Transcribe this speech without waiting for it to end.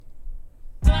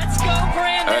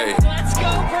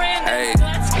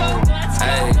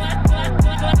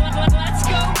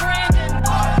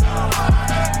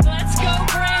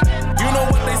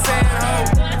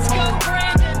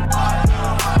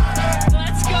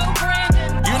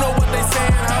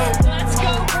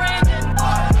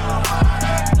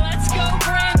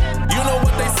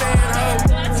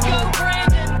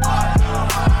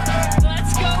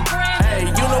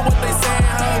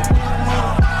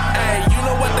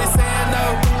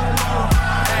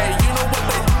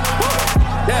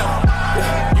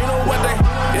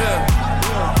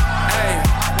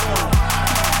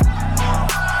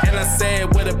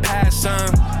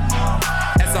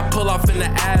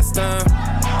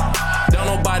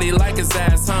nobody like his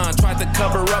ass, huh? Tried to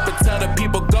cover up and tell the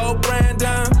people, go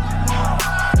Brandon.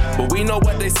 But we know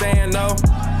what they saying, though.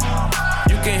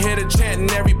 You can hear the chant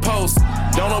in every post.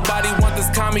 Don't nobody want this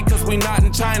commie cause we not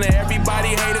in China. Everybody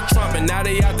hated Trump and now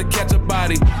they out to catch a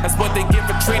body. That's what they get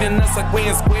for treating us like we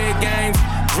in Squid Games.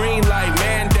 Green light,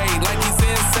 mandate, like he's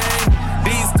insane.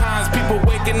 These times people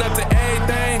waking up to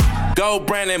everything. Go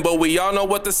Brandon, but we all know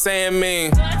what the saying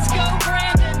mean. Let's go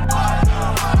Brandon.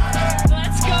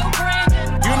 Let's go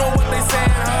Brandon. You know what they saying,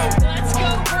 ho? Let's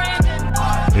go Brandon.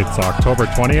 It's October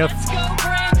 20th, Let's go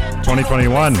Brandon.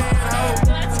 2021.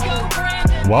 Let's go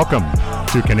Brandon. Welcome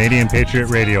to Canadian Patriot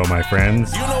Radio, my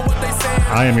friends. You know what they saying?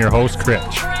 I am your host,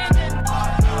 Critch.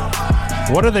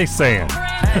 What are they saying?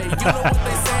 Hey, you know what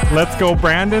they saying? Let's go,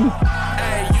 Brandon?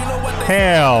 Hey, you know what they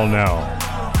Hell no.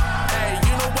 Hey,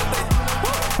 you know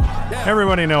what they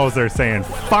Everybody knows they're saying,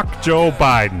 fuck Joe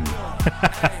Biden.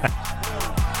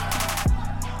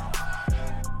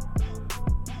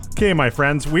 Okay, my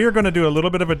friends, we are going to do a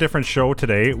little bit of a different show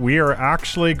today. We are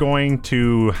actually going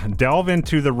to delve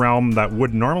into the realm that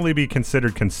would normally be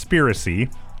considered conspiracy.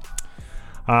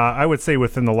 I would say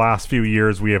within the last few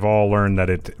years, we have all learned that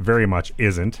it very much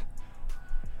isn't.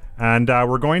 And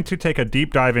we're going to take a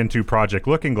deep dive into Project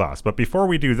Looking Glass. But before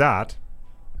we do that,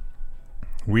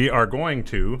 we are going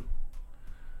to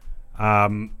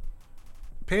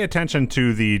pay attention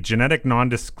to the Genetic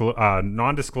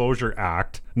Non-Discrimination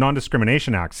Act,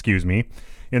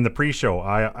 in the pre-show.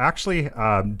 I actually,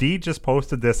 Dee just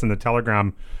posted this in the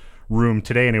Telegram room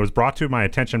today, and it was brought to my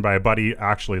attention by a buddy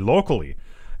actually locally.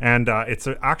 And it's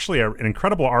actually an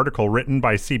incredible article written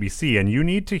by CBC, and you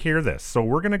need to hear this. So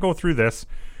we're going to go through this,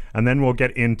 and then we'll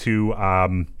get into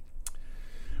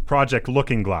Project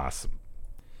Looking Glass.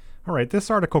 All right, this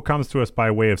article comes to us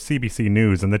by way of CBC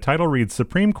News, and the title reads,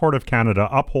 Supreme Court of Canada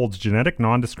upholds genetic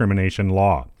non-discrimination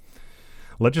law.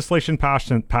 Legislation passed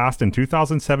in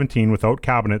 2017 without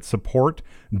cabinet support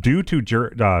due to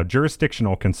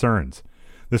jurisdictional concerns.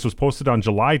 This was posted on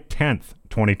July 10th,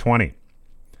 2020.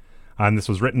 And this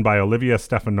was written by Olivia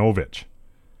Stefanovich.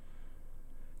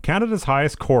 Canada's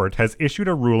highest court has issued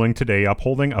a ruling today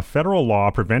upholding a federal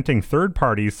law preventing third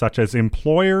parties such as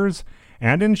employers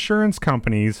and insurance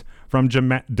companies from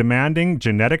demanding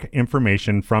genetic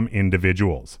information from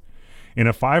individuals. In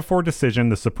a 5-4 decision,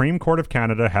 the Supreme Court of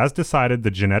Canada has decided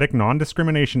the Genetic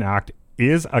Non-Discrimination Act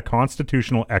is a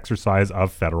constitutional exercise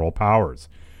of federal powers.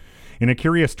 In a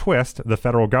curious twist, the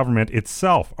federal government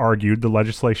itself argued the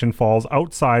legislation falls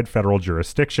outside federal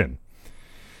jurisdiction.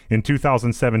 In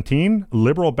 2017,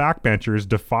 Liberal backbenchers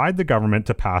defied the government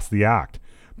to pass the act,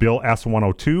 Bill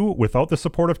S-102, without the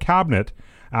support of Cabinet,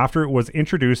 after it was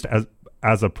introduced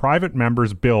as a private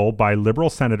member's bill by Liberal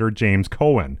Senator James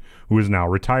Cohen, who is now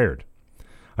retired.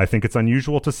 I think it's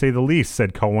unusual to say the least,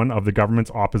 said Cohen of the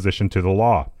government's opposition to the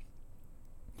law.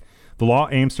 The law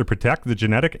aims to protect the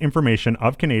genetic information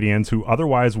of Canadians who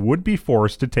otherwise would be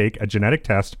forced to take a genetic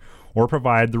test or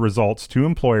provide the results to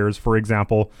employers, for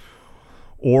example,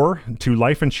 or to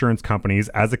life insurance companies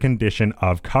as a condition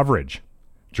of coverage.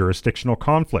 Jurisdictional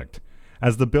conflict.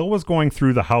 As the bill was going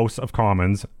through the House of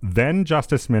Commons, then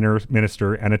Justice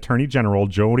Minister and Attorney General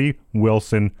Jody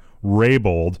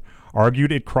Wilson-Raybould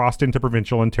argued it crossed into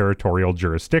provincial and territorial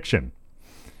jurisdiction.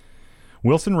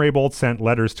 Wilson-Raybould sent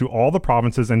letters to all the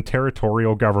provinces and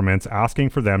territorial governments asking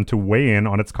for them to weigh in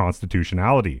on its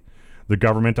constitutionality. The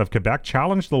government of Quebec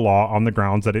challenged the law on the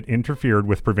grounds that it interfered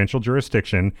with provincial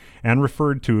jurisdiction and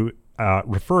referred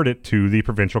it to the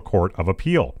Provincial Court of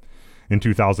Appeal. In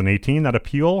 2018, that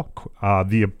appeal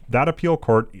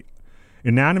court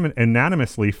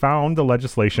unanimously found the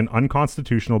legislation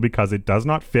unconstitutional because it does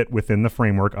not fit within the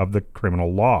framework of the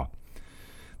criminal law.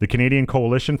 The Canadian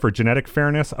Coalition for Genetic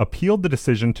Fairness appealed the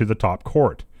decision to the top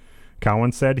court.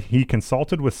 Cowen said he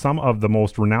consulted with some of the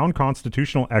most renowned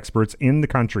constitutional experts in the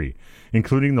country,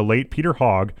 including the late Peter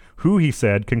Hogg, who, he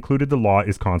said, concluded the law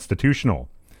is constitutional.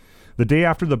 The day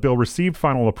after the bill received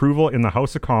final approval in the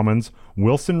House of Commons,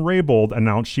 Wilson-Raybould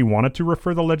announced she wanted to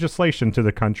refer the legislation to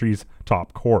the country's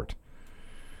top court.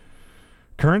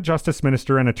 Current Justice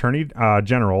Minister and Attorney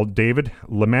General David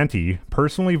Lametti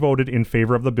personally voted in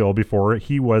favor of the bill before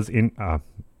he was in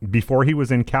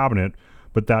cabinet,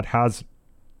 but that has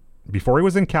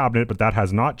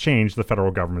not changed the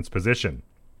federal government's position.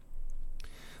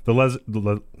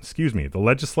 The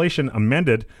legislation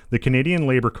amended the Canadian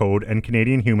Labour Code and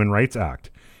Canadian Human Rights Act.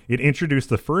 It introduced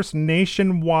the first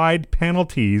nationwide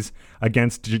penalties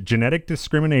against genetic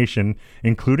discrimination,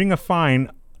 including a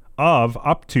fine of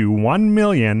up to $1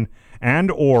 million and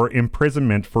or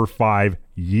imprisonment for 5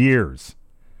 years.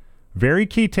 Very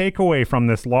key takeaway from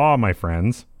this law, my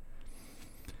friends.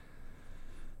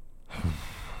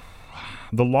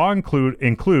 The law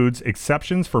includes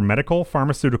exceptions for medical,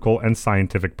 pharmaceutical, and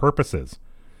scientific purposes.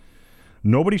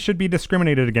 Nobody should be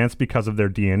discriminated against because of their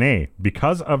DNA,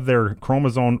 because of their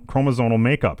chromosomal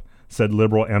makeup, said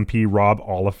Liberal MP Rob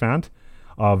Oliphant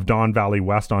of Don Valley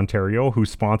West, Ontario, who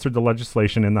sponsored the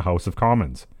legislation in the House of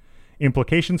Commons.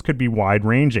 Implications could be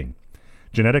wide-ranging.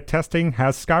 Genetic testing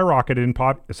has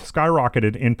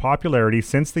skyrocketed in popularity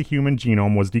since the human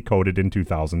genome was decoded in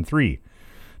 2003.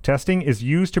 Testing is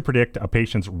used to predict a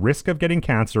patient's risk of getting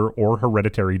cancer or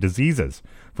hereditary diseases,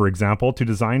 for example, to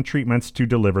design treatments to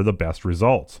deliver the best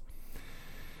results.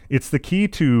 It's the key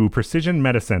to precision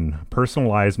medicine,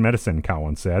 personalized medicine,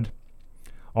 Cowan said.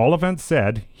 Oliphant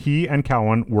said he and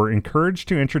Cowan were encouraged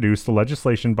to introduce the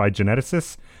legislation by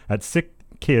geneticists at Sick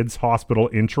Kids Hospital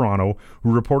in Toronto,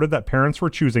 who reported that parents were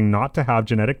choosing not to have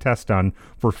genetic tests done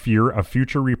for fear of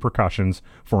future repercussions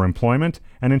for employment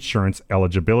and insurance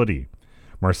eligibility.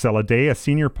 Marcella Day, a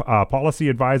senior policy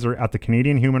advisor at the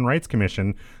Canadian Human Rights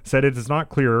Commission, said it is not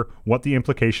clear what the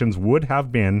implications would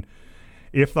have been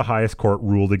if the highest court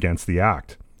ruled against the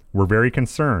act. We're very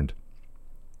concerned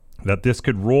that this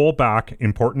could roll back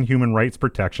important human rights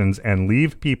protections and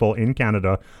leave people in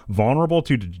Canada vulnerable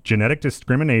to genetic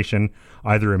discrimination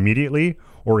either immediately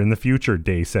or in the future,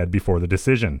 Day said before the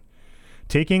decision.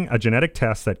 Taking a genetic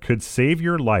test that could save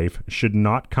your life should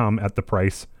not come at the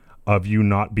price of you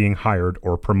not being hired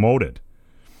or promoted,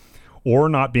 or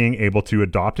not being able to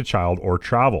adopt a child or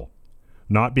travel,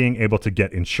 not being able to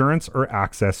get insurance or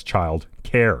access child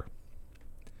care.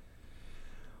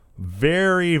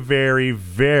 Very, very,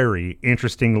 very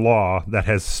interesting law that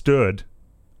has stood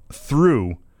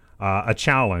through a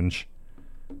challenge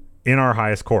in our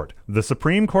highest court. The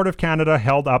Supreme Court of Canada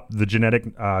held up the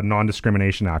Genetic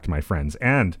Non-Discrimination Act, my friends,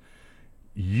 and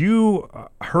you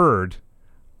heard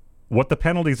what the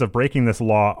penalties of breaking this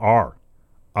law are.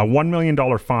 A $1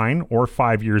 million fine or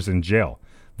 5 years in jail.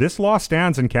 This law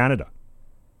stands in Canada.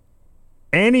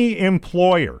 Any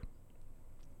employer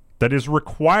that is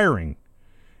requiring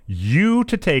you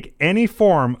to take any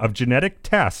form of genetic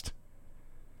test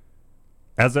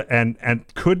and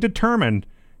could determine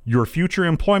your future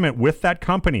employment with that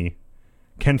company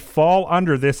can fall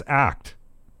under this act.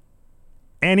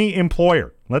 Any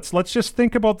employer. Let's just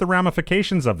think about the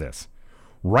ramifications of this.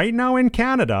 Right now in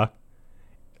Canada,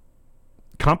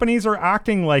 companies are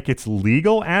acting like it's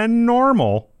legal and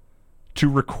normal to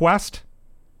request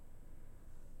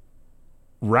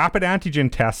rapid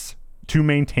antigen tests to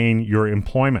maintain your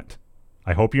employment.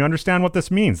 I hope you understand what this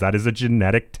means. That is a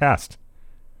genetic test.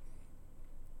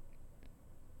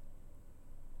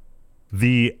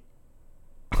 The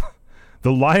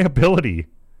liability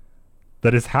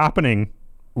that is happening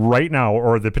right now,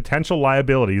 or the potential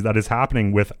liability that is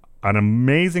happening with an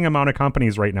amazing amount of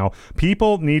companies right now,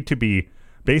 people need to be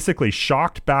basically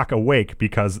shocked back awake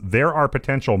because there are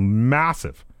potential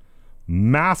massive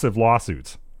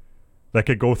lawsuits that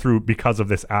could go through because of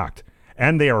this act.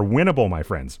 And they are winnable, my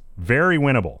friends. Very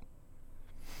winnable.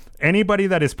 Anybody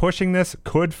that is pushing this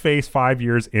could face 5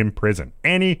 years in prison.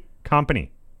 Any company.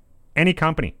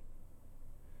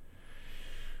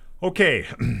 Okay.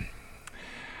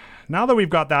 Now that we've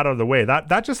got that out of the way,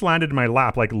 that just landed in my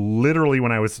lap, like literally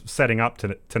when I was setting up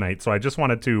tonight. So I just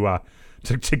wanted to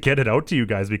get it out to you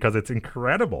guys because it's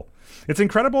incredible. It's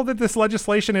incredible that this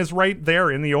legislation is right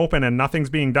there in the open and nothing's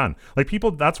being done. Like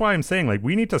people, that's why I'm saying like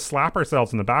we need to slap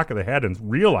ourselves in the back of the head and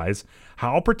realize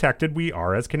how protected we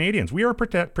are as Canadians. We are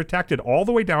protected all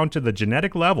the way down to the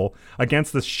genetic level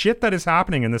against the shit that is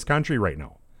happening in this country right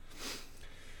now.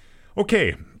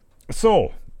 Okay,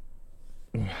 so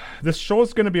this show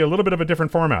is going to be a little bit of a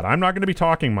different format. I'm not going to be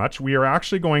talking much. We are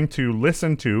actually going to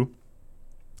listen to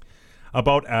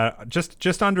about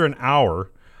just under an hour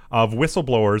of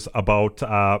whistleblowers about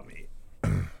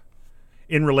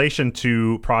in relation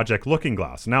to Project Looking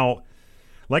Glass. Now,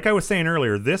 like I was saying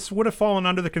earlier, this would have fallen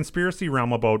under the conspiracy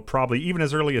realm about probably even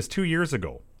as early as 2 years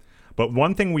ago. But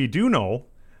one thing we do know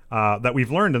that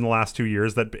we've learned in the last 2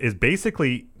 years that is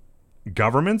basically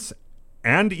governments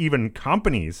and even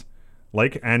companies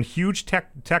and huge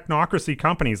technocracy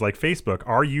companies like Facebook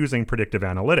are using predictive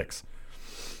analytics.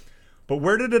 But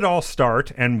where did it all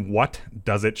start and what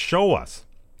does it show us?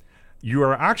 You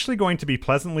are actually going to be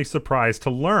pleasantly surprised to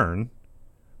learn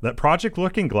that Project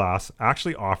Looking Glass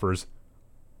actually offers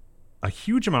a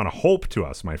huge amount of hope to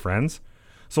us, my friends.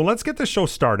 So let's get this show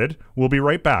started. We'll be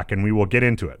right back and we will get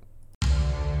into it.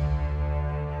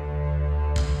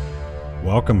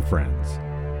 Welcome, friends,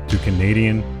 to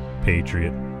Canadian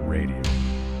Patriot Radio,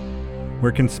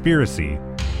 where conspiracy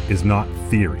is not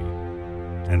theory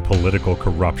and political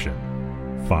corruption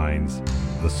finds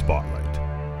the spotlight.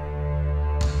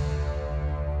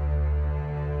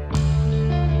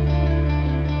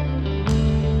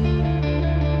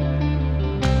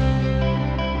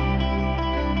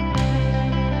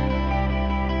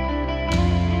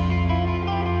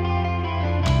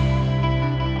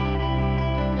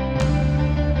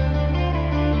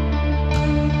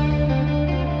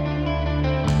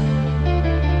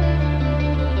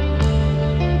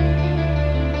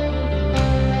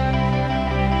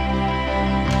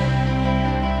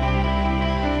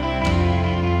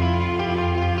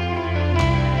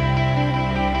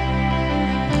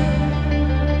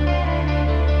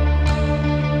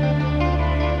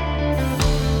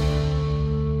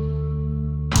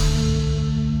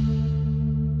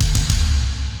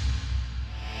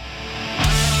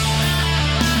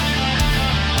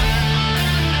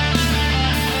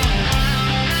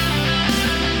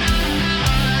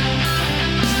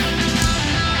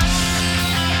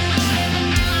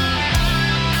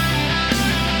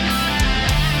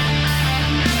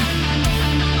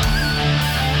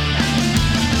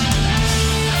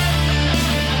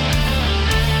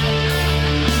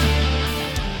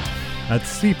 At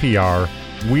CPR,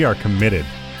 we are committed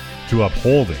to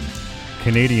upholding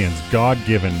Canadians'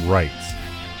 God-given rights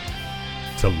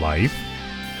to life,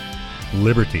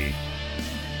 liberty,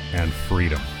 and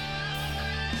freedom.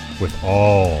 With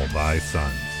all thy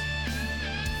sons.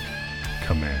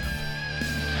 Command.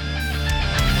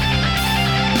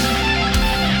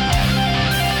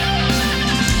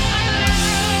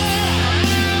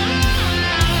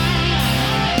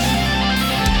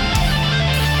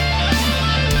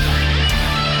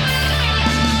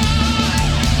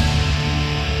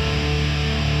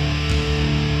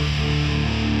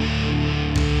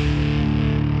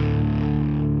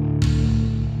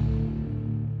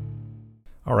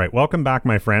 All right, welcome back,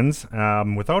 my friends.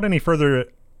 Without any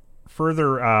further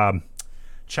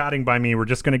chatting by me, we're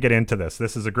just going to get into this.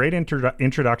 This is a great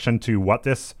introduction to what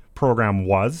this program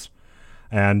was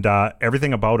and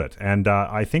everything about it. And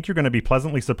I think you're going to be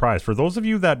pleasantly surprised. For those of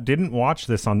you that didn't watch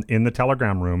this in the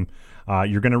Telegram room,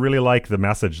 you're going to really like the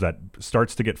message that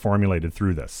starts to get formulated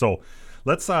through this. So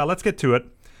let's get to it,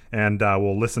 and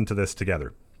we'll listen to this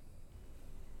together.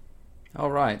 All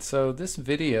right, so this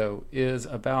video is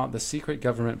about the secret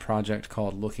government project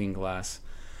called Looking Glass.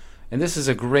 And this is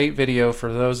a great video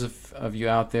for those of you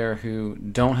out there who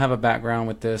don't have a background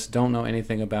with this, don't know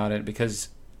anything about it, because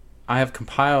I have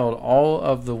compiled all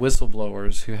of the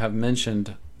whistleblowers who have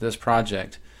mentioned this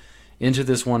project into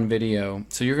this one video.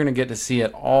 So you're going to get to see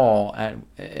it all in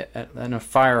a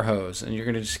fire hose, and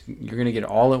you're going to get it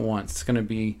all at once. It's going to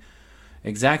be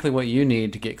exactly what you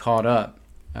need to get caught up.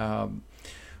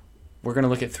 We're going to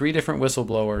look at 3 different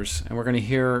whistleblowers, and we're going to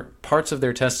hear parts of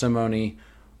their testimony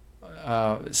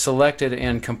selected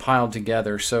and compiled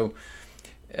together. So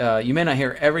you may not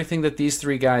hear everything that these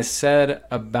 3 guys said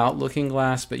about Looking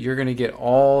Glass, but you're going to get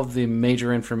all the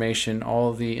major information,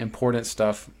 all the important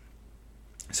stuff,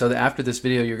 so that after this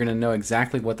video you're going to know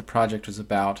exactly what the project was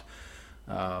about,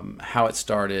 how it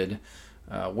started,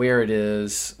 where it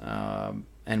is,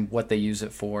 and what they use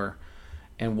it for,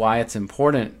 and why it's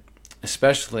important,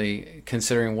 especially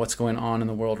considering what's going on in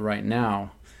the world right now.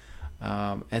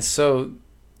 And so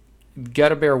got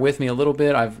to bear with me a little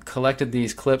bit. I've collected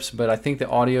these clips, but I think the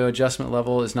audio adjustment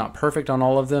level is not perfect on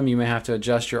all of them. You may have to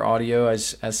adjust your audio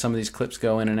as some of these clips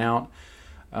go in and out,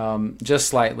 just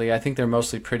slightly. I think they're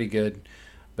mostly pretty good,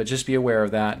 but just be aware of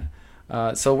that.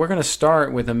 So we're going to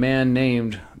start with a man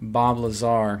named Bob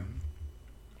Lazar.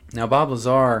 Now, Bob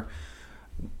Lazar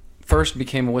first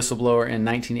became a whistleblower in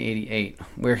 1988,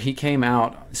 where he came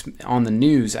out on the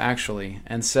news actually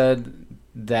and said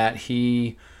that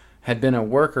he had been a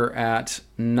worker at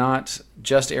not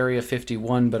just Area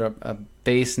 51, but a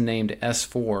base named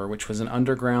S4, which was an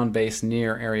underground base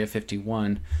near Area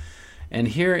 51. And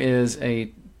here is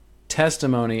a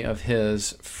testimony of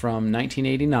his from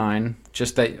 1989,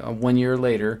 just that 1 year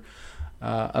later,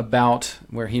 about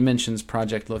where he mentions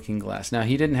Project Looking Glass. Now,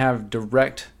 he didn't have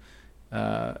direct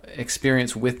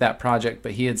experience with that project,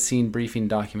 but he had seen briefing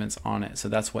documents on it, so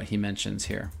that's what he mentions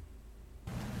here.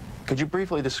 Could you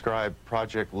briefly describe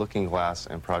Project Looking Glass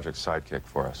and Project Sidekick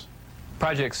for us?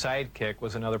 Project Sidekick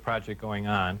was another project going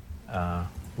on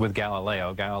with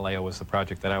Galileo. Galileo was the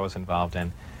project that I was involved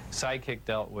in. Sidekick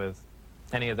dealt with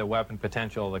any of the weapon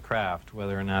potential of the craft,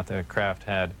 whether or not the craft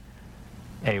had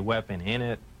a weapon in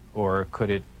it, or could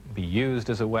it be used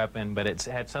as a weapon, but it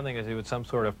had something to do with some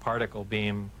sort of particle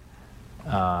beam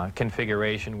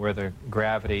configuration where the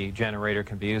gravity generator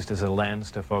can be used as a lens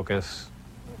to focus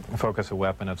a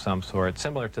weapon of some sort,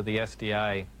 similar to the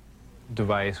SDI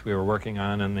device we were working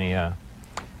on in the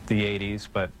 80s,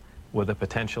 but with the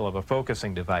potential of a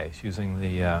focusing device using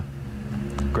the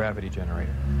gravity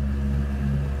generator.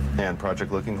 And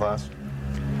Project Looking Glass?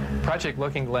 Project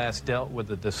Looking Glass dealt with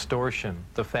the distortion,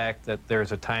 the fact that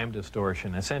there's a time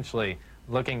distortion, essentially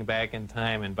looking back in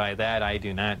time, and by that I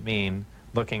do not mean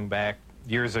looking back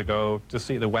years ago to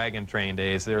see the wagon train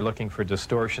days. They're looking for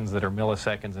distortions that are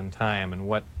milliseconds in time, and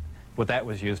what that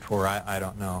was used for, I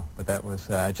don't know, but that was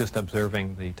just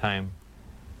observing the time,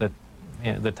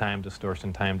 the time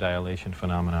distortion, time dilation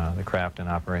phenomena of the craft in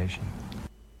operation.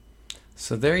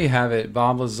 So there you have it,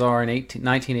 Bob Lazar in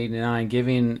 1989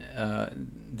 giving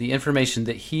the information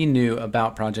that he knew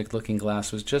about Project Looking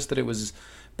Glass was just that it was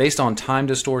based on time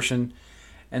distortion.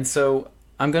 And so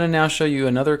I'm going to now show you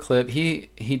another clip.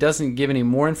 He doesn't give any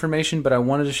more information, but I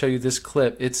wanted to show you this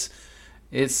clip. It's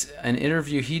an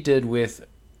interview he did with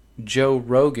Joe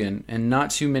Rogan, and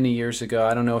not too many years ago.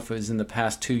 I don't know if it was in the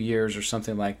past 2 years or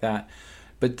something like that.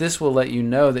 But this will let you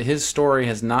know that his story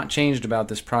has not changed about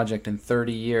this project in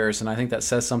 30 years, and I think that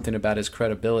says something about his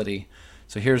credibility.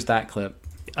 So here's that clip.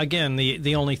 Again,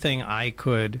 the only thing I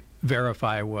could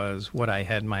verify was what I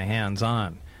had my hands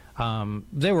on.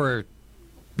 There were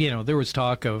there was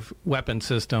talk of weapon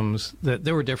systems, that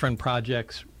there were different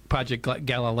projects. Project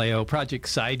Galileo, Project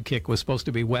Sidekick was supposed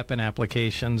to be weapon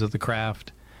applications of the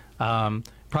craft.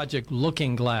 Project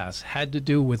Looking Glass had to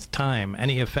do with time,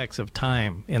 any effects of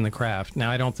time in the craft.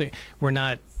 Now, I don't think we're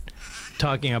not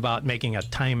talking about making a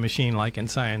time machine like in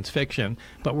science fiction,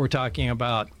 but we're talking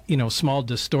about, small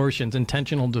distortions,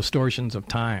 intentional distortions of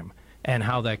time, and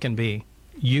how that can be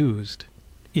used,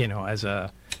 as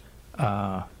a,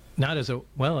 not as a,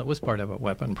 well, it was part of a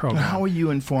weapon program. How are you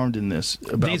informed in this?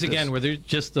 These, again, were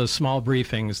just the small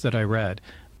briefings that I read.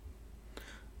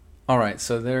 All right,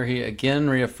 so there he again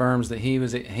reaffirms that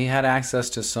he had access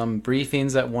to some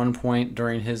briefings at one point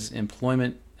during his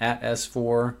employment at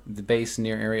S4, the base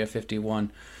near Area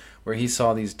 51, where he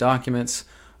saw these documents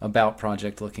about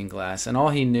Project Looking Glass, and all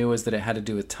he knew is that it had to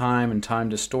do with time and time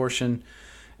distortion,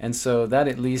 and so that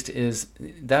at least is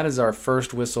our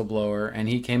first whistleblower, and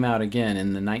he came out again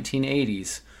in the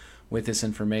 1980s with this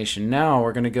information. Now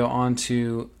we're going to go on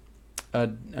to a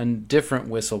different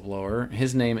whistleblower.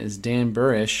 His name is Dan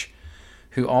Burish,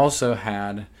 who also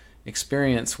had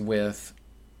experience with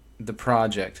the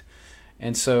project.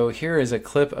 And so here is a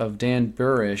clip of Dan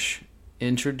Burish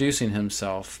introducing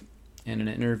himself in an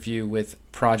interview with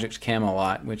Project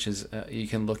Camelot, which is, you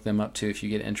can look them up too if you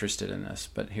get interested in this.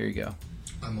 But here you go.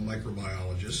 I'm a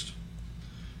microbiologist,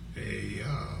 a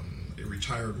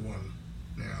retired one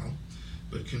now,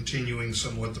 but continuing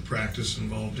somewhat the practice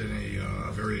involved in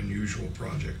a very unusual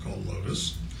project called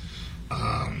Lotus.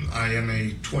 I am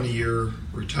a 20-year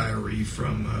retiree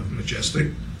from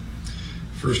Majestic,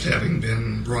 first having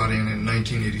been brought in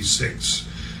 1986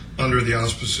 under the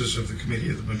auspices of the Committee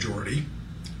of the Majority,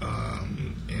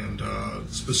 and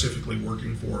specifically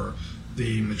working for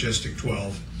the Majestic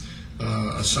 12,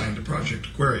 assigned to Project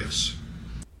Aquarius.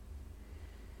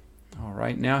 All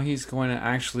right, now he's going to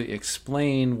actually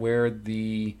explain where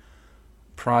the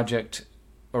project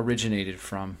originated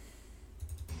from.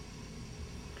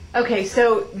 Okay,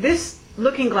 so this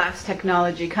looking glass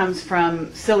technology comes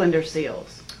from cylinder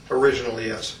seals. Originally,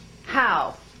 yes.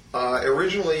 How?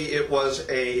 Originally, it was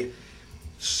a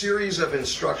series of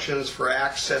instructions for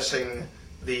accessing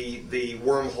the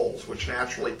wormholes which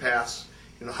naturally pass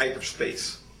in the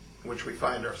hyperspace in which we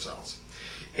find ourselves.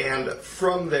 And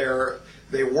from there,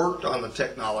 they worked on the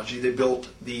technology. They built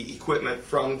the equipment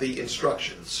from the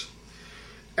instructions.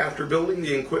 After building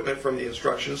the equipment from the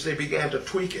instructions, they began to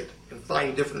tweak it and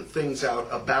find different things out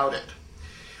about it.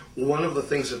 One of the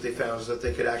things that they found is that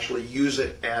they could actually use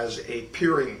it as a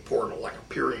peering portal, like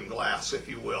a peering glass, if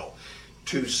you will,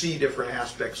 to see different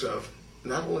aspects of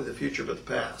not only the future but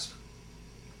the past.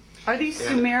 Are these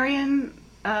Sumerian?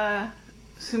 I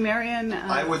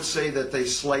would say that they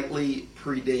slightly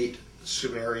predate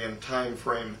Sumerian time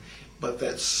frame, but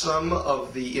that some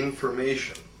of the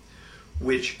information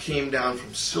which came down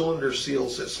from cylinder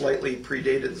seals that slightly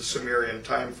predated the Sumerian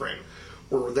time frame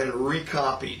were then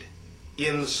recopied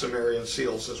in Sumerian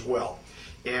seals as well.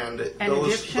 And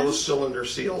those cylinder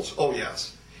seals, oh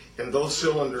yes, and those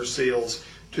cylinder seals,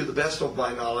 to the best of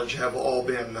my knowledge, have all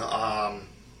been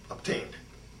obtained.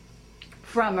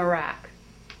 From Iraq?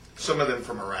 Some of them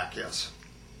from Iraq, yes.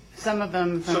 Some of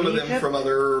them from Egypt?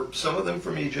 Some of them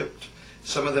from Egypt,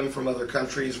 some of them from other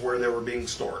countries where they were being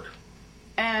stored.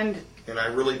 And I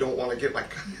really don't want to get my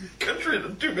country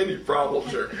into too many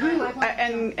problems here.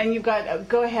 And you've got,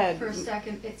 go ahead. For a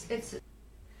second, it's.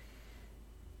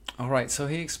 All right, so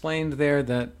he explained there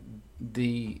that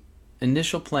the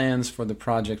initial plans for the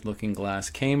Project Looking Glass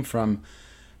came from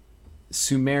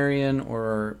Sumerian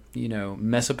or,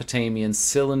 Mesopotamian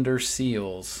cylinder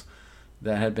seals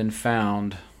that had been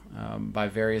found by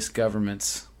various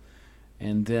governments,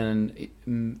 and then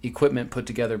equipment put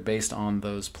together based on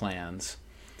those plans.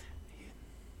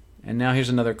 And now here's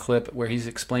another clip where he's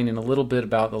explaining a little bit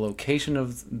about the location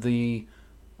of the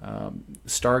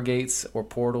stargates or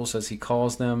portals, as he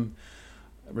calls them,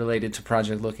 related to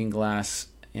Project Looking Glass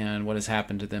and what has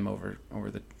happened to them over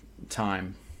the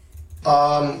time.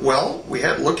 Well, we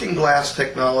had Looking Glass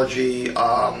technology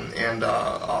and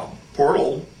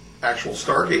portal, actual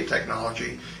Stargate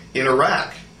technology in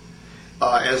Iraq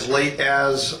as late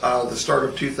as the start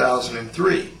of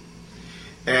 2003.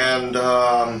 And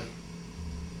a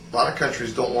lot of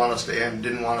countries didn't want us to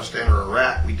enter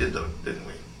Iraq. We did, though, didn't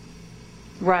we?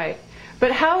 Right.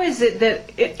 But how is it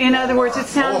that, in other words, it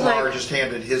sounds like... Omar just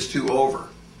handed his two over.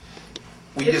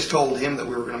 We just told him that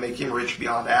we were going to make him rich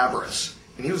beyond avarice.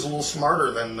 And he was a little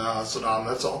smarter than Saddam,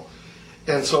 that's all.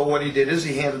 And so what he did is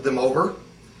he handed them over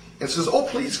and says, "Oh,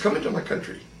 please come into my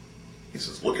country." He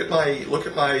says, look at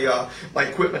my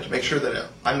equipment to make sure that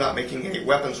I'm not making any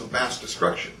weapons of mass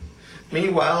destruction.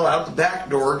 Meanwhile, out the back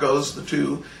door goes the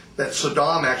two that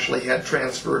Saddam actually had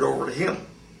transferred over to him.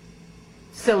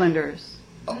 Cylinders.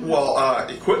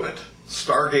 Equipment.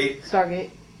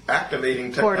 Stargate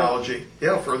activating technology.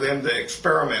 Yeah, for them to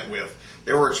experiment with.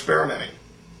 They were experimenting.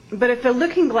 But if the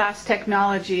looking glass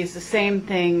technology is the same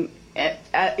thing,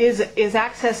 is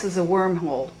accesses a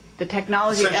wormhole. The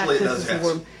technology Essentially it accesses does, a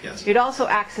worm. yes. It also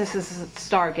accesses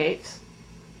stargates.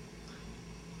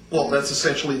 Well, that's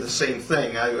essentially the same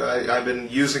thing. I've been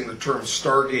using the term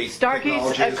Stargates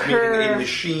technology as meaning a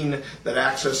machine that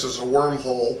accesses a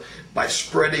wormhole by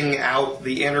spreading out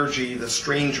the energy, the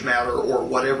strange matter, or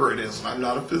whatever it is, and I'm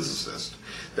not a physicist,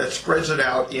 that spreads it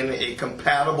out in a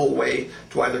compatible way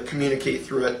to either communicate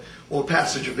through it or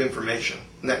passage of information.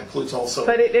 And that includes also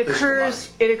But it physical occurs.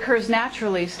 life. It occurs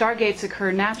naturally. Stargates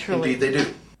occur naturally. Indeed, they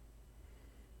do.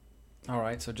 All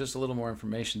right, so just a little more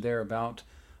information there about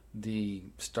the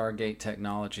Stargate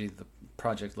technology, the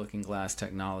Project Looking Glass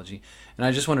technology. And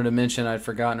I just wanted to mention, I'd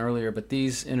forgotten earlier, but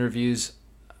these interviews,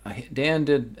 Dan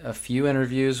did a few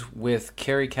interviews with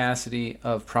Carrie Cassidy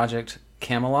of Project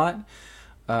Camelot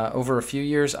over a few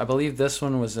years. I believe this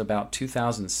one was about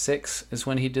 2006 is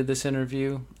when he did this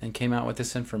interview and came out with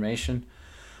this information.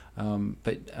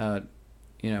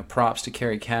 Props to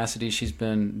Carrie Cassidy. She's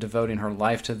been devoting her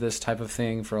life to this type of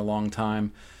thing for a long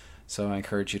time. So I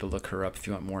encourage you to look her up if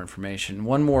you want more information.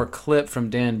 One more clip from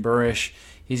Dan Burrish.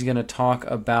 He's going to talk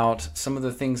about some of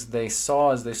the things they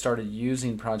saw as they started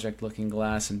using Project Looking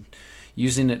Glass and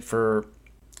using it for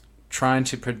trying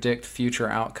to predict future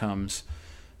outcomes.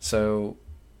 So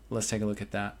let's take a look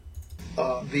at that.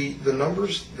 The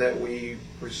numbers that we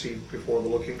received before the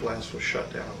Looking Glass was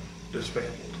shut down,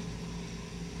 dismantled,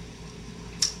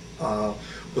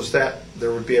 was that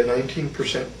there would be a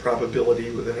 19%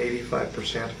 probability with an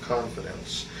 85%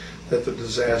 confidence that the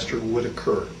disaster would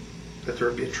occur, that there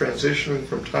would be a transition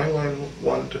from timeline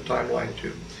 1 to timeline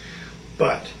 2.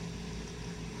 But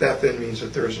that then means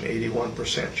that there's an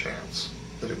 81% chance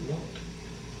that it won't.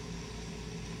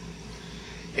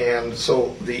 And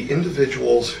so the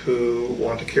individuals who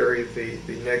want to carry the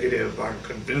negative, I'm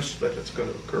convinced that it's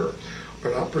going to occur,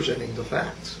 are not presenting the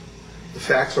facts. The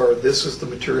facts are, this is the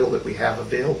material that we have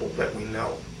available that we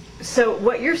know. So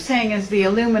what you're saying is the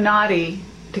Illuminati,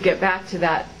 to get back to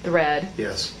that thread,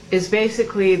 Yes. is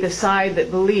basically the side that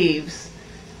believes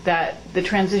that the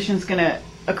transition is going to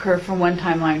occur from one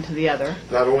timeline to the other.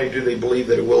 Not only do they believe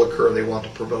that it will occur, they want to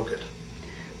provoke it.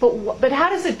 But how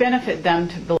does it benefit them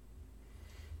to believe?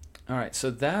 All right,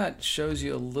 so that shows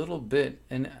you a little bit,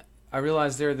 and I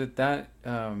realized there that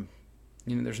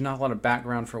there's not a lot of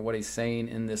background for what he's saying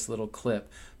in this little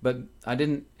clip, but I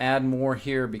didn't add more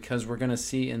here because we're going to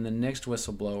see in the next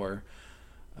whistleblower,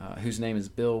 whose name is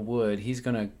Bill Wood, he's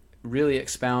going to really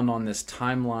expound on this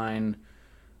timeline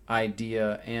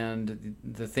idea and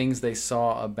the things they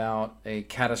saw about a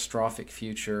catastrophic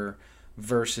future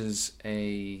versus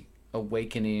a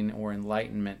awakening or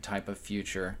enlightenment type of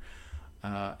future.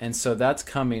 And so that's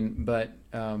coming, but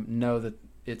know that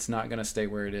it's not going to stay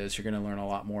where it is. You're going to learn a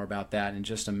lot more about that in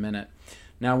just a minute.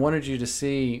 Now, I wanted you to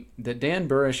see that Dan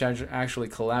Burrish actually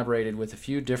collaborated with a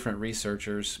few different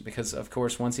researchers because, of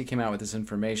course, once he came out with this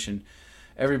information,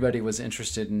 everybody was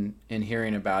interested in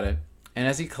hearing about it. And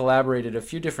as he collaborated, a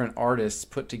few different artists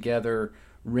put together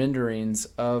renderings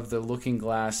of the Looking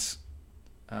Glass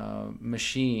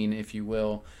machine, if you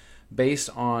will, based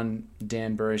on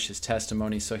Dan Burrish's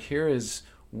testimony. So here is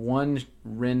one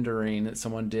rendering that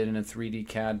someone did in a 3D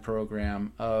CAD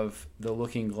program of the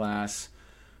Looking Glass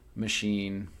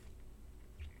machine.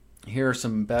 Here are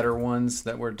some better ones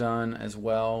that were done as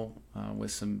well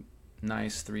with some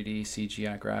nice 3D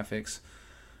CGI graphics.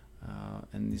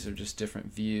 And these are just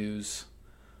different views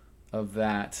of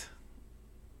that.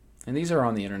 And these are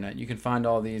on the internet. You can find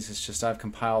all these. It's just I've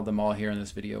compiled them all here in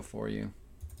this video for you.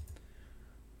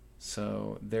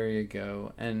 So there you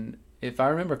go. And if I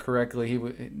remember correctly,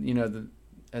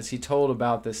 as he told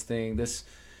about this thing, this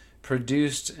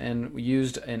produced and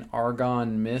used an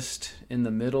argon mist in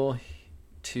the middle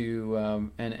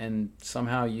to and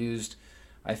somehow used,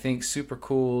 I think,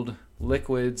 supercooled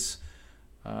liquids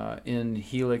in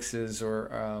helixes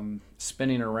or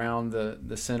spinning around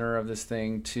the center of this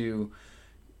thing to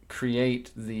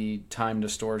create the time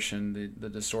distortion, the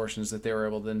distortions that they were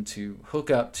able then to hook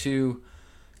up to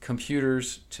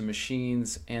computers, to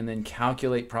machines, and then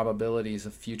calculate probabilities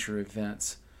of future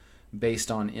events based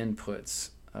on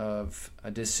inputs of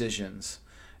decisions.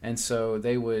 And so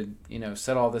they would,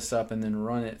 set all this up and then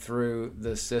run it through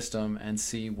the system and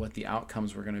see what the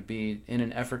outcomes were going to be in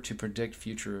an effort to predict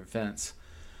future events.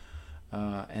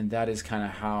 And that is kind of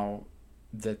how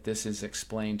that this is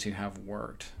explained to have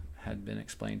worked, had been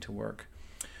explained to work.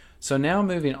 So now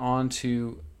moving on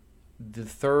to the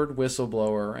third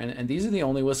whistleblower, and these are the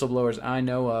only whistleblowers I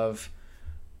know of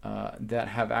that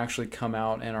have actually come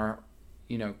out and are,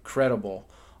 credible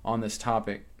on this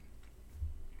topic.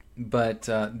 But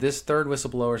this third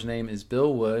whistleblower's name is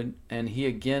Bill Wood, and he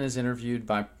again is interviewed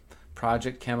by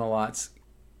Project Camelot's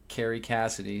Carrie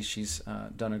Cassidy. She's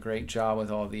done a great job with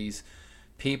all these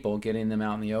people, getting them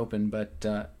out in the open. But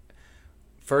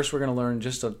first we're going to learn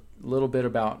just a little bit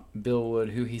about Bill Wood,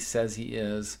 who he says he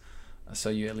is, so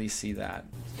you at least see that.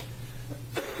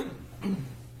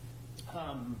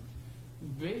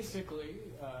 Basically,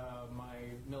 my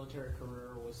military career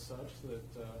was such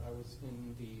that I was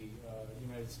in the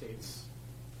United States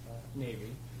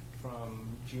Navy from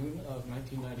June of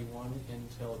 1991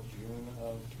 until June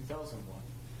of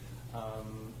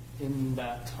 2001. In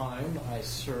that time, I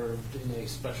served in a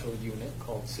special unit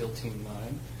called SEAL Team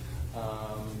 9.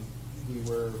 We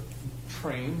were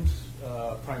trained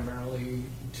primarily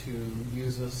to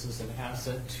use us as an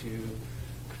asset to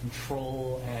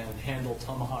control and handle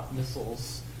Tomahawk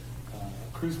missiles,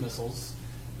 cruise missiles,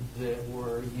 that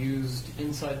were used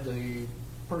inside the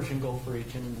Persian Gulf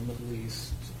region in the Middle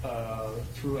East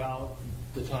throughout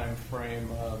the time frame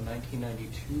of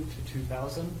 1992 to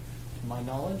 2000, to my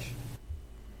knowledge.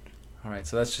 All right,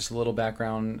 so that's just a little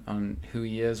background on who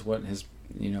he is, what his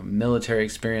military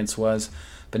experience was.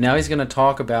 But now he's going to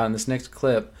talk about, in this next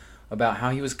clip, about how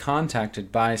he was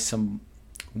contacted by some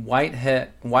white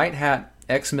hat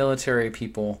ex-military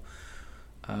people,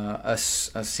 a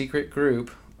secret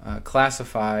group,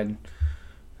 classified,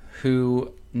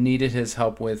 who needed his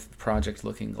help with Project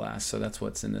Looking Glass. So that's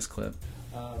what's in this clip.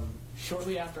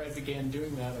 Shortly after I began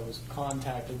doing that, I was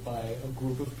contacted by a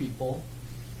group of people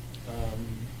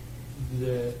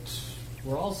that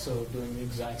were also doing the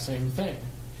exact same thing,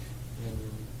 and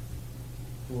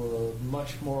were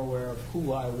much more aware of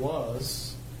who I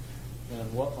was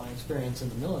and what my experience in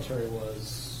the military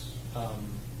was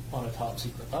on a top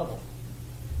secret level.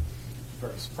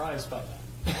 Very surprised by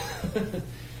that.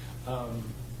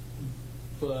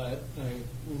 But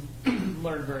I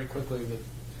learned very quickly that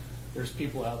there's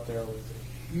people out there with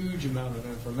a huge amount of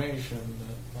information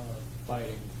that are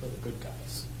fighting for the good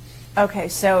guys. Okay,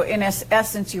 so in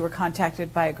essence, you were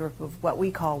contacted by a group of what we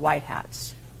call white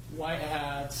hats. White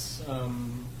hats,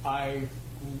 I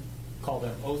call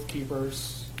them oath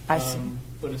keepers. I see.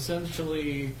 But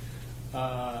essentially,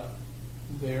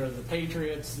 they're the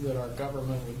patriots that our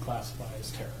government would classify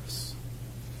as terrorists.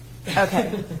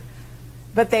 Okay.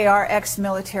 But they are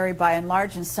ex-military by and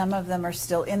large, and some of them are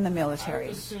still in the military. I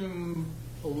would assume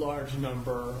a large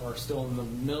number are still in the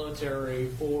military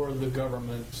or the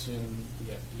government, in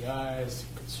the FBI,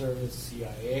 Secret Service,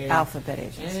 CIA. Alphabet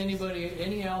agency. And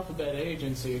any alphabet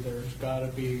agency, there's got to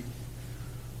be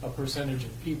a percentage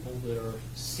of people that are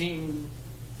seeing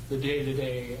the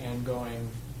day-to-day and going,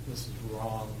 this is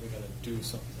wrong, we got to do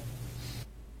something.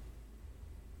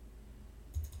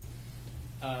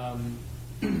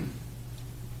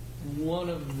 One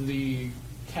of the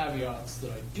caveats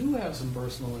that I do have some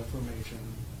personal information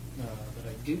that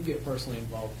I did get personally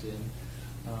involved in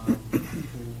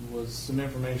was some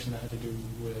information that had to do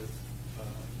with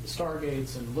the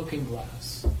Stargates and Looking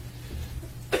Glass,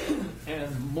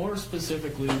 and more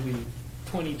specifically the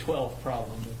 2012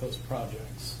 problem with those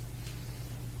projects.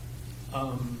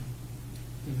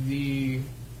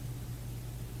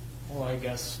 I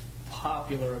guess,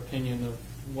 popular opinion of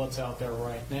what's out there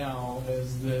right now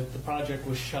is that the project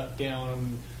was shut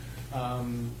down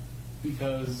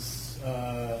because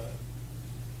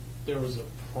there was a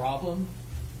problem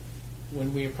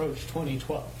when we approached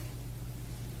 2012.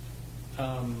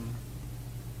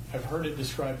 I've heard it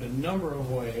described a number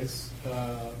of ways,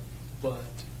 but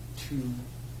to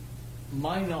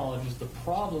my knowledge, the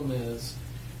problem is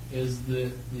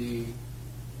that the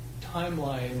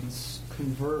timelines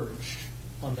converged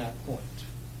on that point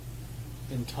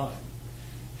in time.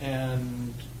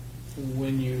 And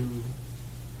when you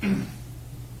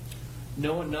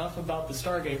know enough about the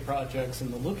Stargate projects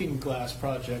and the Looking Glass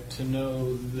project to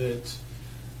know that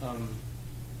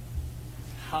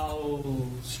how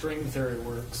string theory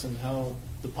works and how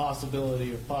the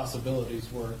possibility of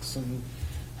possibilities works and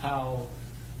how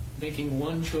making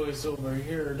one choice over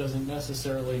here doesn't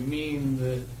necessarily mean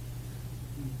that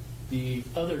the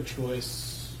other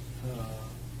choice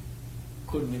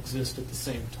couldn't exist at the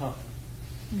same time.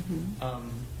 Mm-hmm.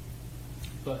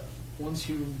 But once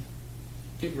you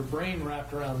get your brain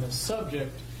wrapped around this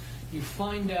subject, you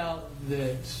find out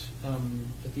that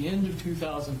at the end of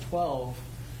 2012,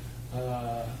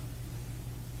 an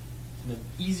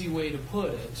easy way to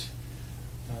put it,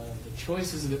 The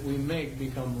choices that we make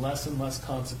become less and less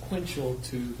consequential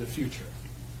to the future.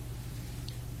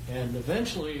 And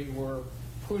eventually we're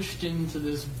pushed into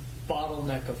this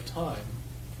bottleneck of time,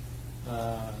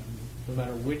 no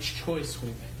matter which choice we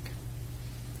make.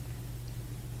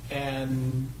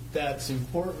 And that's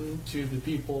important to the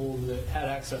people that had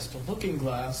access to Looking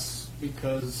Glass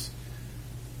because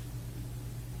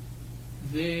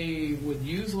they would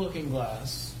use Looking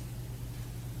Glass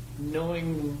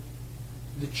knowing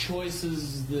the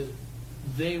choices that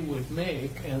they would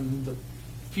make and the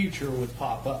future would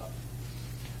pop up.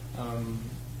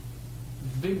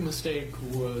 The big mistake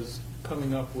was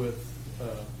coming up with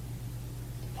the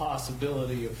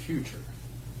possibility of future.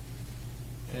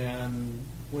 And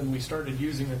when we started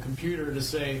using a computer to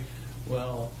say,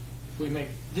 well, if we make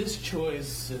this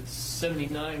choice, it's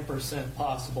 79%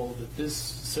 possible that this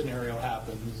scenario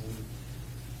happens, and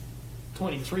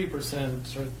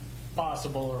 23% are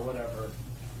possible, or whatever,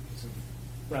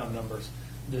 round numbers,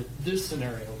 that this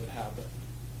scenario would happen.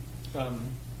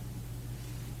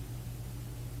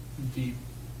 The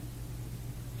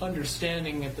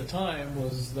understanding at the time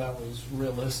was that was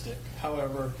realistic.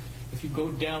 However, if you go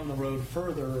down the road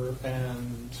further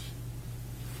and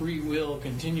free will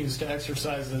continues to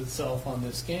exercise itself on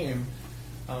this game,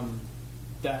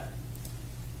 that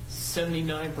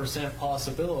 79%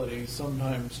 possibility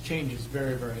sometimes changes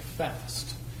very, very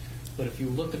fast. But if you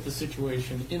look at the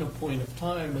situation in a point of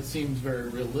time, it seems very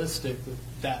realistic that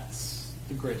that's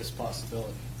the greatest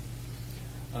possibility.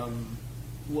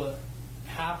 What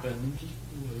happened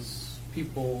was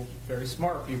people, very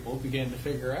smart people, began to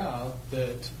figure out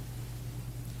that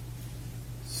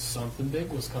something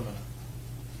big was coming up.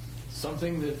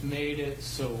 Something that made it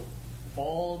so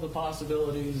all the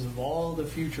possibilities of all the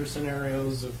future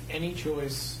scenarios of any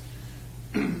choice,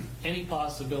 any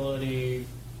possibility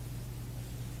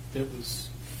that was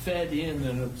fed in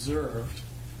and observed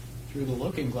through the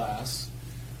Looking Glass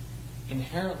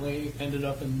inherently ended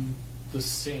up in the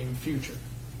same future.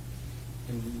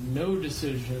 And no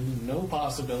decision, no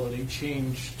possibility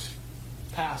changed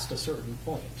past a certain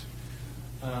point.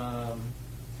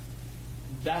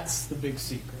 That's the big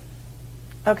secret.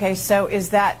 Okay, so is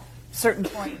that certain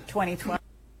point 2012?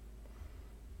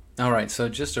 All right, so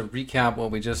just to recap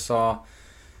what we just saw,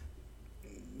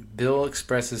 Bill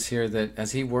expresses here that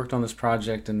as he worked on this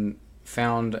project and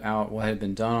found out what had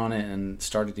been done on it and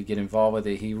started to get involved with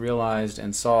it, he realized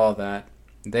and saw that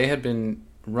they had been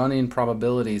running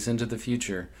probabilities into the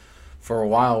future for a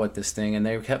while with this thing, and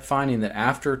they kept finding that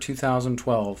after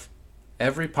 2012,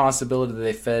 every possibility that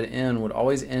they fed in would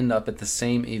always end up at the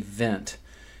same event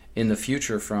in the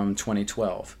future from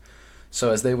 2012.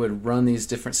 So as they would run these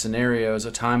different scenarios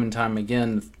time and time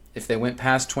again, if they went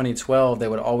past 2012, they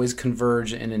would always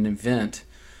converge in an event,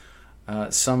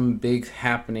 some big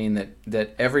happening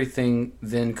that everything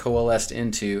then coalesced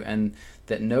into, and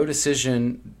that no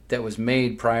decision that was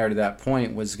made prior to that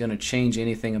point was going to change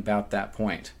anything about that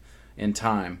point in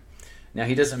time. Now,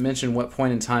 he doesn't mention what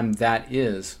point in time that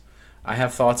is. I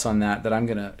have thoughts on that I'm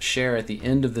going to share at the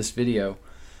end of this video,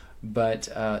 but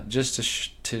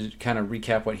just to kind of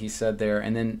recap what he said there.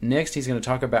 And then next he's going to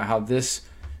talk about how this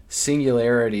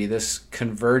singularity, this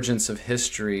convergence of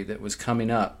history that was coming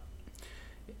up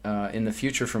in the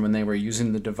future from when they were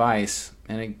using the device,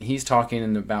 and he's talking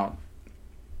in about,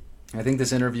 I think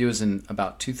this interview is in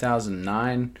about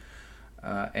 2009,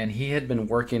 and he had been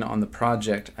working on the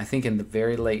project, I think in the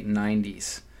very late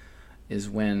 90s is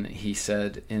when he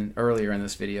said earlier in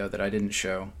this video that I didn't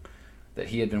show, that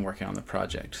he had been working on the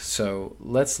project. So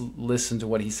let's listen to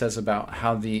what he says about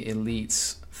how the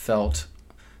elites felt,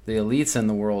 the elites in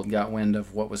the world got wind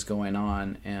of what was going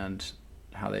on and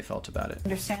how they felt about it.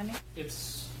 Understanding? It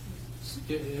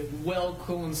well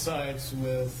coincides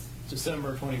with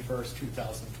December 21st,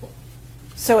 2012.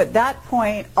 So at that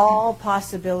point, all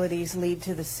possibilities lead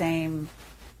to the same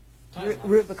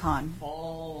Rubicon.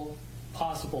 All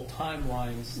possible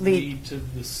timelines lead to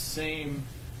the same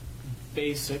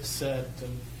basic set of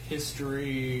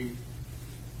history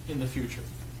in the future.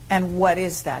 And what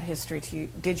is that history to you?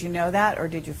 Did you know that, or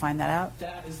did you find that out?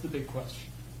 That is the big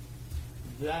question.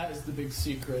 That is the big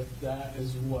secret. That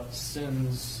is what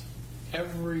sends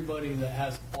everybody that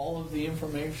has all of the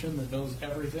information, that knows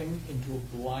everything, into a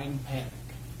blind panic.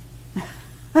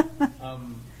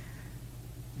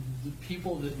 The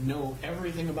people that know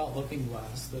everything about Looking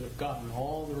Glass, that have gotten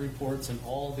all the reports and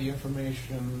all the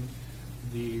information,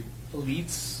 the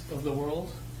elites of the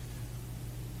world,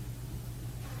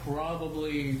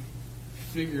 probably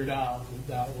figured out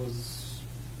that was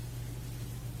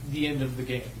the end of the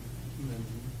game.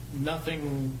 And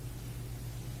nothing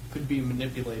could be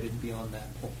manipulated beyond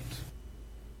that point.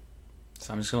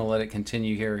 So I'm just going to let it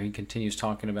continue here. He continues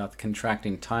talking about the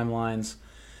contracting timelines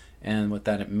and what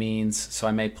that it means. So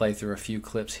I may play through a few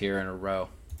clips here in a row.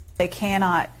 They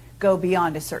cannot go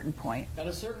beyond a certain point. At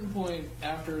a certain point,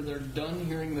 after they're done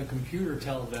hearing the computer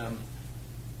tell them,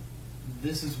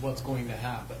 this is what's going to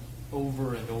happen,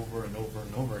 over and over and over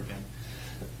and over again,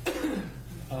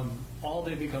 all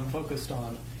they become focused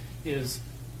on is,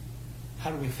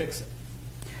 how do we fix it?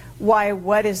 Why?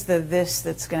 What is the this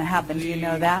that's going to happen? Do you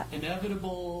know that?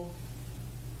 Inevitable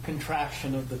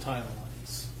contraction of the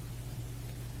timelines.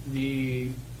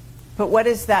 But what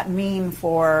does that mean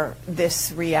for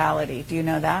this reality? Do you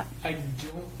know that? I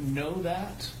don't know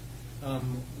that.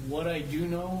 What I do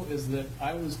know is that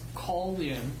I was called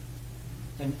in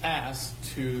and asked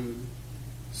to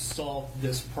solve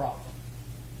this problem,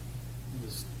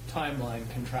 this timeline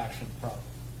contraction problem.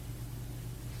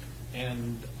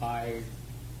 And I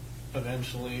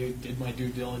eventually did my due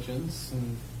diligence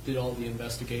and did all the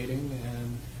investigating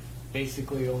and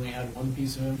basically only had one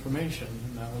piece of information,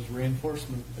 and that was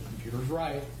reinforcement. The computer's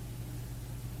right.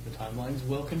 The timelines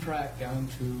will contract down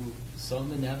to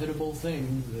some inevitable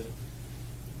thing that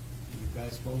you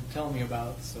guys won't tell me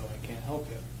about, so I can't help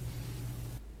you.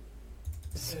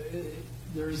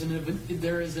 There is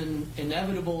an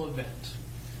inevitable event.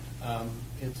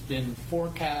 It's been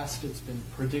forecast, it's been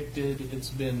predicted, it's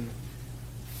been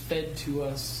fed to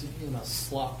us in a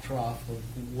slop trough of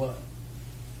what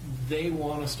they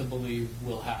want us to believe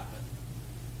will happen.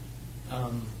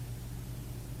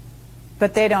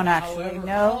 But they don't actually However,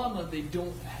 know. they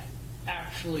don't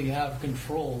actually have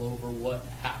control over what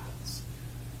happens.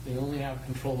 They only have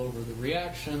control over the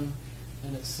reaction,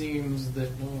 and it seems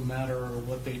that no matter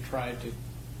what they try to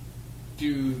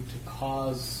do to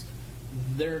cause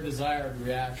their desired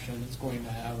reaction, it's going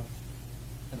to have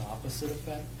an opposite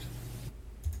effect.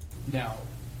 Now,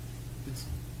 it's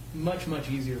much, much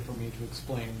easier for me to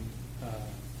explain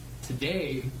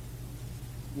today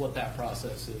what that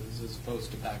process is as opposed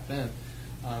to back then.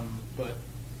 But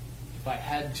if I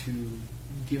had to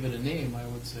give it a name, I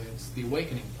would say it's the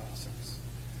awakening process.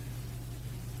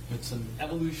 It's an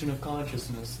evolution of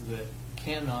consciousness that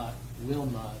cannot, will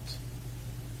not,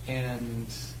 and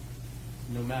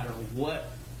no matter what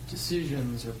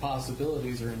decisions or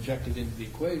possibilities are injected into the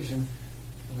equation,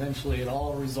 eventually it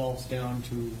all resolves down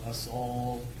to us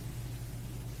all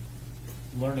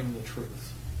learning the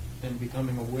truth and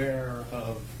becoming aware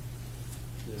of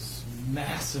this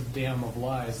massive dam of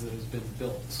lies that has been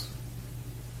built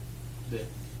that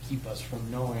keep us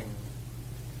from knowing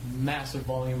massive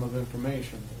volume of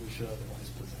information that we should otherwise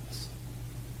possess.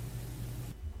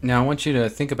 Now I want you to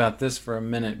think about this for a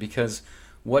minute, because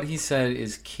what he said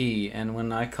is key, and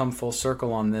when I come full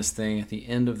circle on this thing at the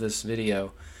end of this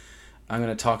video, I'm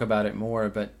going to talk about it more,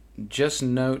 but just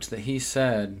note that he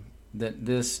said that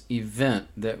this event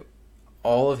that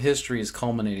all of history is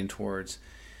culminating towards,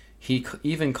 he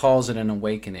even calls it an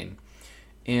awakening.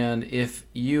 And if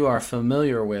you are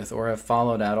familiar with or have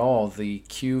followed at all the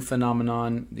Q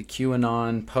phenomenon, the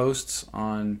QAnon posts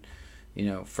on,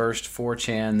 first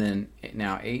 4chan, then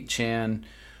now 8chan,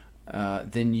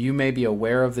 then you may be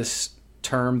aware of this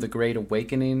term, the Great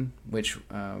Awakening, which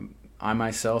I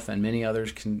myself and many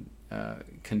others can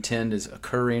contend is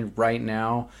occurring right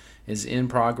now, is in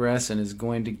progress, and is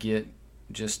going to get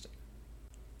just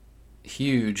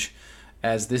huge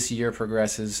as this year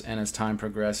progresses and as time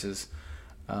progresses.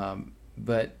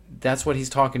 But that's what he's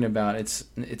talking about. It's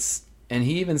and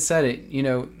he even said it,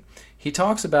 he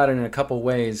talks about it in a couple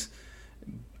ways.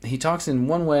 He talks in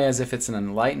one way as if it's an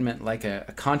enlightenment, like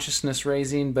a consciousness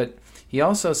raising, but he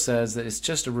also says that it's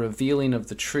just a revealing of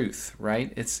the truth,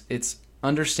 right? It's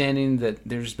understanding that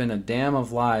there's been a dam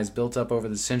of lies built up over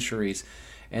the centuries,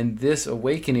 and this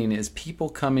awakening is people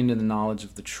coming to the knowledge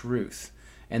of the truth,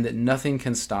 and that nothing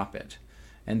can stop it.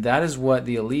 And that is what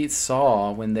the elites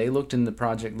saw when they looked in the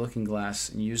Project Looking Glass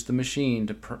and used the machine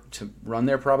to run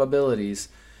their probabilities.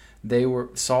 They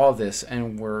saw this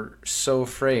and were so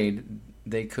afraid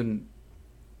they couldn't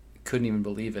even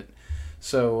believe it.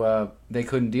 So they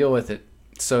couldn't deal with it.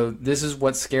 So this is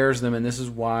what scares them, and this is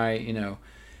why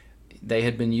they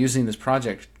had been using this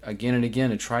project again and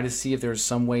again to try to see if there's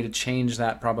some way to change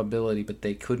that probability, but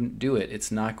they couldn't do it.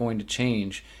 It's not going to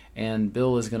change. And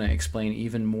Bill is going to explain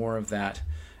even more of that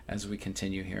as we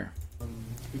continue here.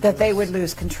 That they would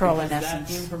lose control in essence.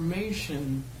 That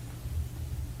information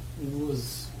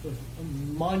was a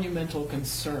monumental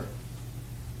concern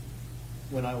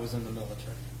when I was in the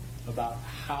military about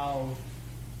how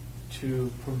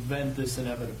to prevent this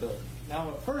inevitability. Now,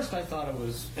 at first I thought it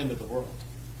was end of the world.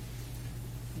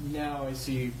 Now I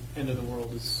see end of the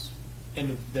world as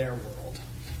end of their world.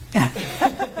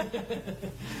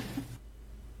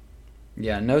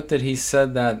 Yeah, note that he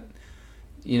said that,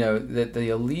 that the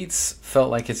elites felt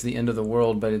like it's the end of the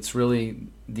world, but it's really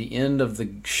the end of the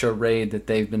charade that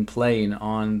they've been playing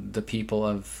on the people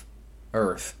of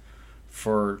Earth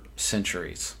for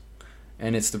centuries.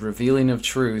 And it's the revealing of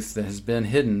truth that has been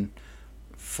hidden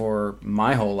for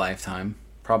my whole lifetime,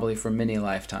 probably for many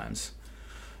lifetimes.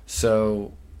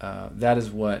 So that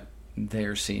is what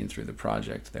they're seeing through the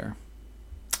project there.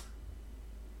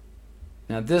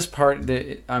 Now this part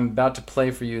that I'm about to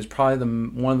play for you is probably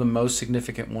one of the most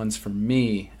significant ones for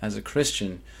me as a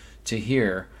Christian to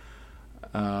hear,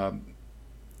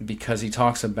 because he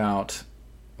talks about,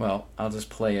 well, I'll just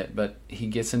play it, but he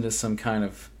gets into some kind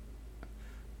of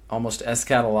almost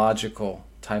eschatological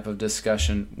type of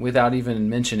discussion without even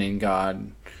mentioning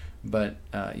God, but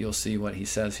you'll see what he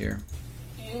says here.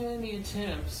 Any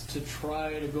attempts to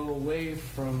try to go away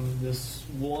from this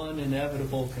one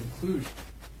inevitable conclusion,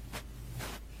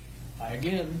 I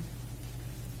again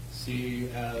see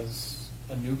as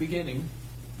a new beginning,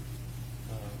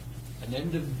 an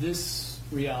end of this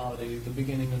reality, the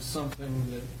beginning of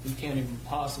something that we can't even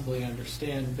possibly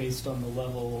understand based on the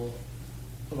level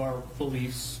of our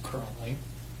beliefs currently.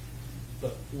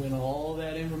 But when all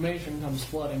that information comes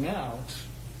flooding out,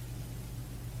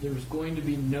 there's going to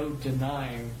be no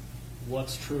denying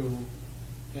what's true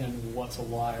and what's a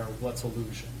lie or what's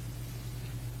illusion.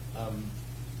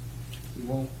 We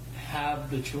won't have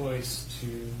the choice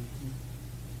to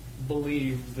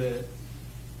believe that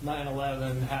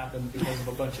 9/11 happened because of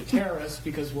a bunch of terrorists,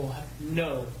 because we'll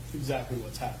know exactly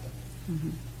what's happened.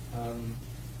 Mm-hmm.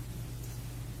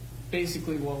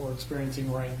 Basically what we're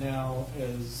experiencing right now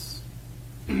is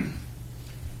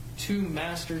two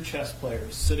master chess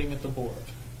players sitting at the board.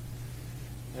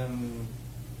 And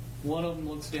one of them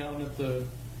looks down at the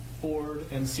board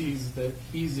and sees that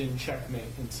he's in checkmate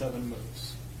in 7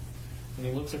 moves. And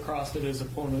he looks across at his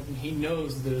opponent, and he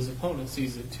knows that his opponent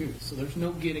sees it too. So there's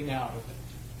no getting out of it.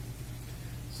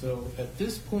 So at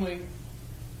this point,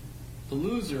 the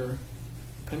loser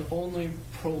can only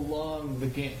prolong the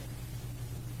game.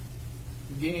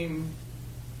 The game,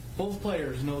 both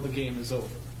players know the game is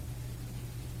over.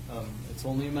 It's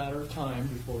only a matter of time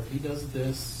before he does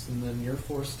this, and then you're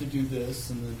forced to do this,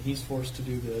 and then he's forced to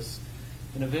do this,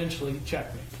 and eventually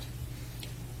checkmate.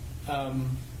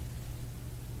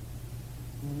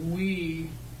 We,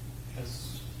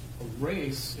 as a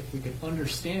race, if we could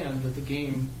understand that the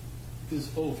game is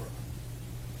over,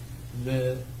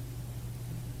 that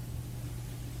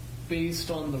based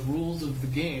on the rules of the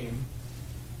game,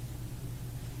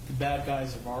 the bad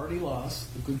guys have already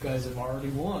lost, the good guys have already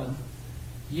won.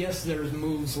 Yes, there's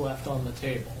moves left on the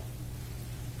table,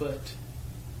 but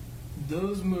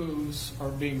those moves are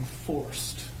being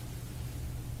forced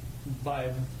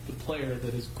by the player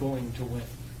that is going to win.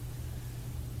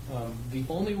 The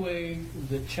only way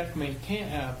that checkmate can't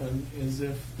happen is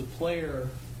if the player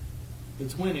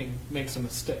that's winning makes a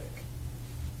mistake.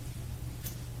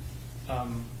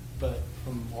 But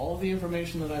from all of the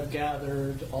information that I've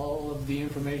gathered, all of the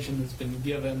information that's been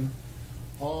given,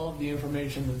 all of the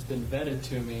information that's been vetted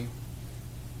to me,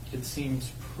 it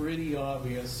seems pretty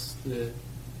obvious that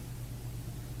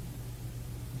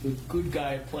the good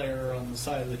guy player on the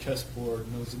side of the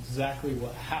chessboard knows exactly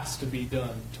what has to be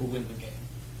done to win the game.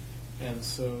 And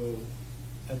so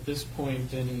at this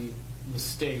point, any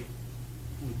mistake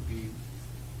would be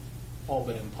all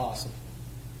but impossible.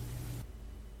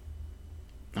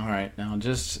 All right, now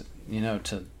just,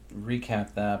 to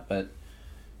recap that, but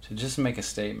to just make a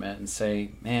statement and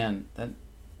say, man, that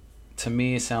to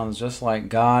me sounds just like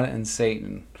God and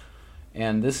Satan.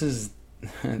 And this is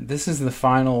the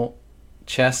final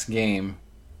chess game,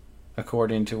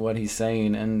 according to what he's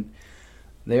saying. And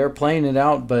they are playing it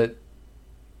out, but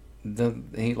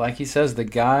like he says,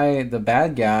 the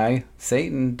bad guy,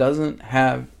 Satan, doesn't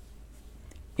have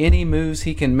any moves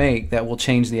he can make that will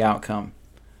change the outcome.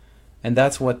 And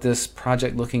that's what this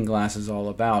Project Looking Glass is all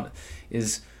about,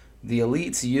 is the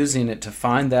elites using it to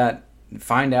find out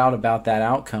about that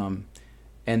outcome,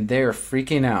 and they're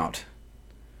freaking out.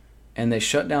 And they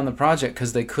shut down the project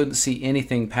because they couldn't see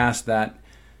anything past that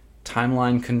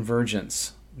timeline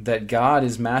convergence that God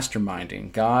is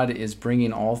masterminding. God is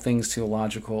bringing all things to a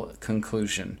logical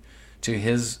conclusion, to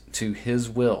his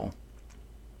will.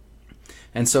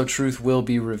 And so truth will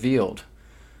be revealed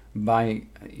by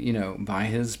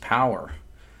his power.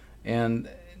 And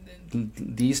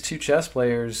these two chess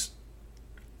players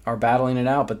are battling it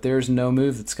out, but there's no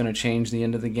move that's going to change the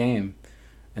end of the game.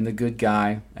 And the good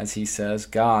guy, as he says,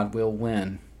 God will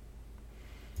win.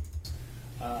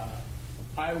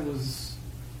 I was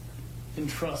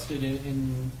entrusted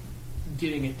in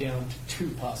getting it down to two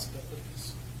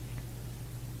possibilities.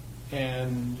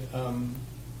 And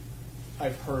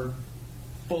I've heard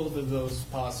both of those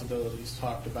possibilities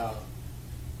talked about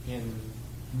in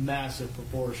massive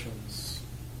proportions,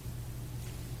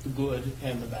 the good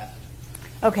and the bad.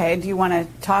 Okay, do you want to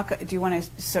talk,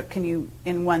 so can you,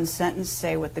 in one sentence,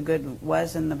 say what the good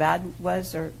was and the bad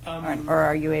was, or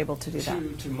are you able to do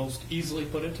that? To most easily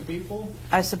put it to people?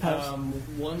 I suppose.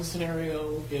 One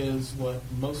scenario is what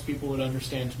most people would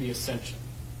understand to be ascension,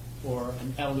 or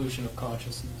an evolution of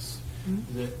consciousness,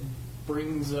 that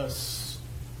brings us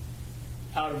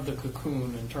out of the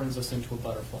cocoon and turns us into a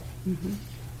butterfly.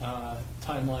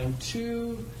 Timeline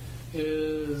 2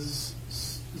 is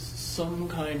some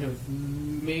kind of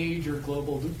major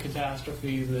global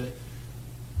catastrophe that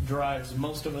drives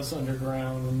most of us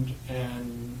underground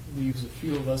and leaves a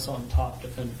few of us on top to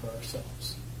fend for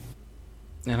ourselves.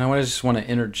 And I just want to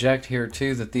interject here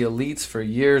too that the elites for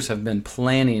years have been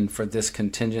planning for this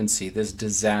contingency, this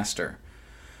disaster.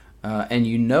 And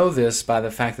you know this by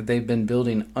the fact that they've been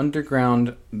building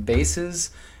underground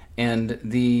bases, and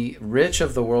the rich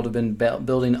of the world have been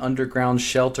building underground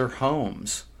shelter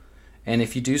homes. And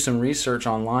if you do some research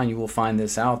online, you will find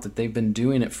this out, that they've been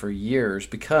doing it for years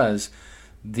because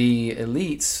the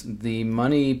elites, the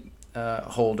money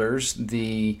holders,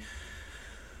 the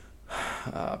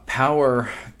power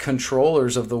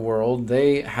controllers of the world,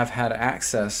 they have had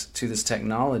access to this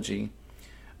technology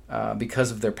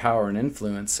because of their power and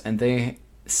influence, and they,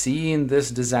 seeing this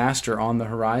disaster on the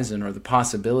horizon, or the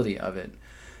possibility of it,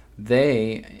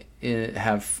 they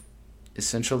have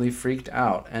essentially freaked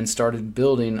out and started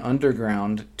building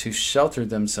underground to shelter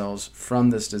themselves from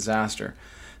this disaster.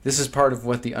 This is part of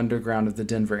what the underground of the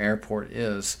Denver airport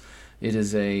is. It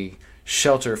is a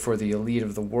shelter for the elite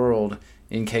of the world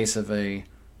in case of a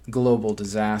global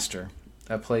disaster,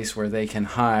 a place where they can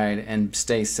hide and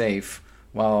stay safe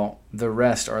while the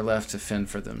rest are left to fend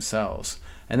for themselves.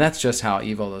 And that's just how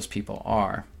evil those people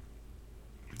are.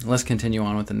 Let's continue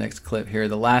on with the next clip here,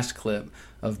 the last clip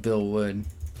of Bill Wood.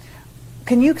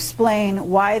 Can you explain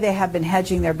why they have been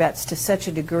hedging their bets to such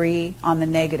a degree on the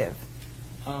negative?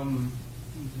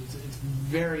 It's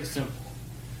very simple.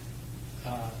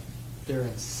 They're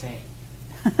insane.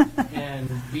 And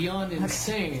beyond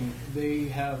insane, they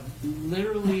have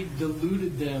literally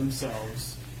deluded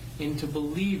themselves into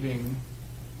believing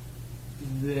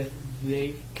that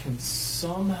they can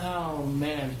somehow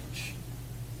manage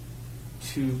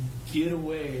to get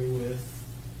away with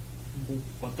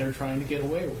what they're trying to get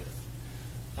away with.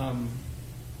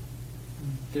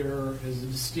 There is a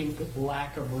distinct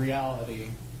lack of reality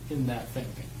in that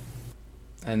thinking.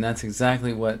 And that's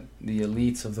exactly what the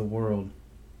elites of the world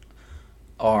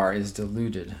are, is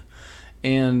deluded.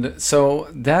 And so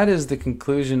that is the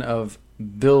conclusion of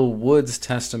Bill Wood's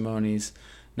testimonies.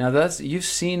 Now you've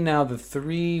seen now the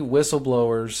 3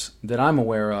 whistleblowers that I'm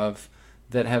aware of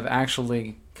that have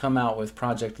actually come out with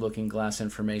Project Looking Glass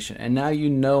information. And now you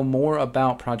know more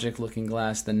about Project Looking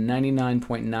Glass than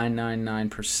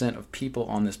 99.999% of people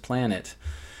on this planet.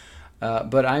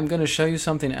 But I'm going to show you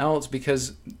something else,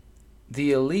 because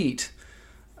the elite,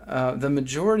 the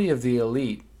majority of the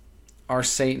elite are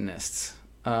Satanists.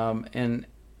 And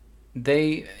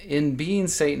they, in being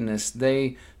Satanists,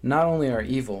 they not only are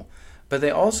evil, but they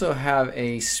also have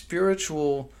a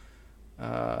spiritual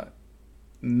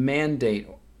mandate,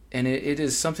 and it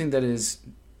is something that is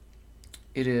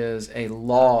a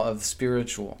law of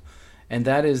spiritual, and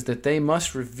that is that they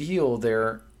must reveal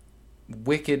their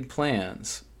wicked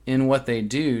plans in what they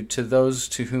do to those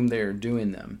to whom they are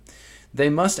doing them. They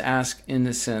must ask, in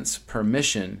a sense,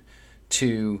 permission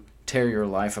to tear your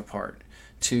life apart,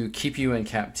 to keep you in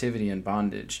captivity and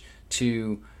bondage,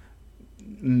 to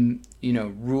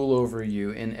rule over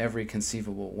you in every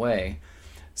conceivable way.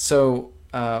 So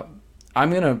I'm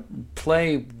going to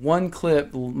play one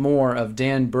clip more of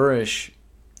Dan Burish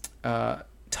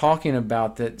talking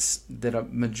about that a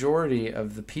majority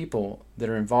of the people that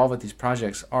are involved with these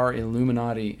projects are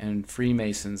Illuminati and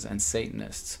Freemasons and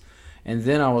Satanists. And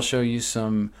then I will show you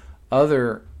some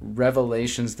other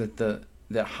revelations that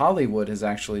Hollywood has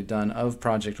actually done of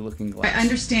Project Looking Glass. I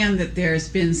understand that there's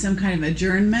been some kind of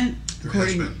adjournment,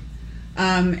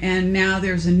 and now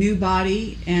there's a new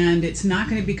body, and it's not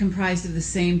going to be comprised of the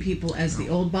same people as the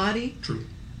old body. True.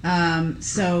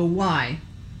 So why?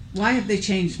 Why have they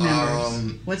changed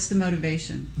members? What's the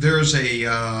motivation? There's a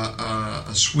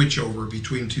switchover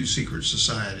between 2 secret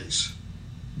societies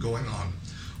going on.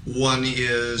 One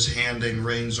is handing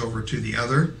reins over to the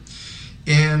other,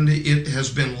 and it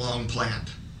has been long planned.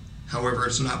 However,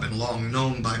 it's not been long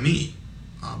known by me,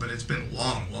 but it's been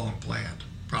long planned,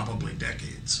 probably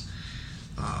decades.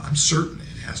 I'm certain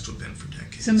it has to have been for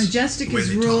decades. So Majestic The way is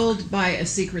they talk. ruled by a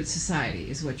secret society,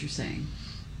 is what you're saying.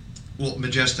 Well,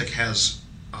 Majestic has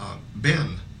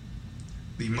been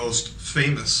the most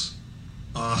famous,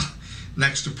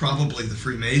 next to probably the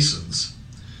Freemasons,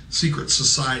 secret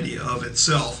society of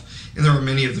itself. And there are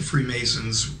many of the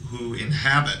Freemasons who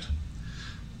inhabit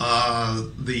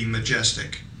the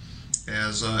Majestic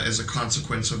as a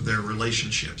consequence of their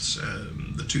relationships.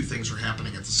 The two things are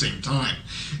happening at the same time.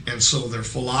 And so their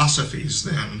philosophies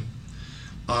then,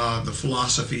 the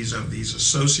philosophies of these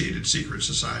associated secret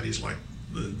societies like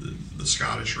the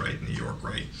Scottish Rite and the York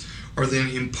Rite, are then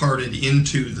imparted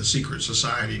into the secret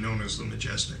society known as the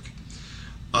Majestic.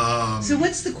 So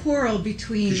what's the quarrel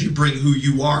between... Because you bring who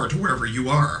you are to wherever you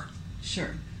are.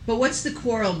 Sure. But what's the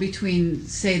quarrel between,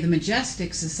 say, the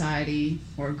Majestic Society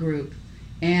or group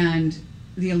and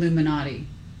the Illuminati?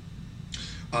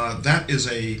 That is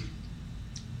a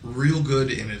real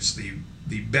good, and it's the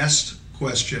best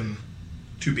question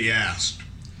to be asked.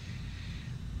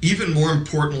 Even more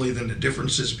importantly than the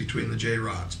differences between the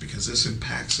J-Rods, because this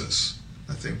impacts us,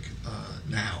 I think,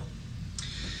 now.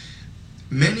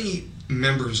 Many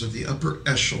members of the upper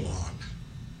echelon,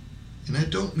 and I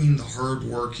don't mean the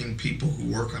hard-working people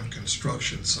who work on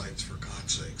construction sites, for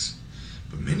God's sakes,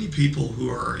 but many people who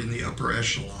are in the upper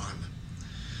echelon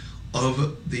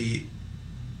of the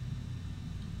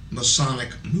Masonic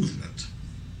movement,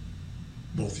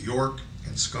 both York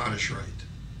and Scottish Rite,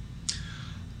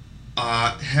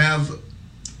 have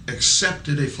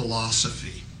accepted a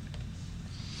philosophy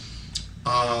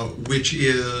which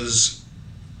is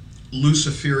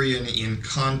Luciferian in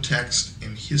context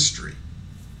and history.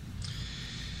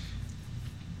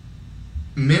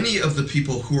 Many of the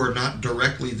people who are not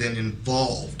directly then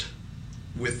involved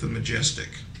with the Majestic,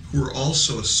 who are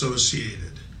also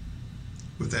associated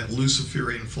with that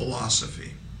Luciferian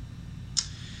philosophy,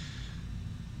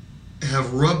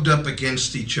 have rubbed up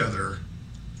against each other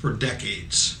for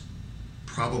decades,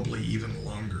 probably even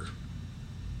longer.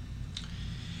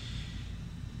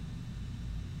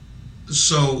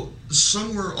 So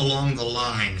somewhere along the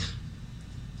line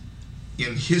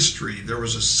in history, there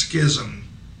was a schism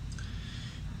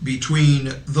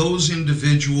between those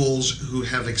individuals who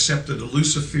have accepted a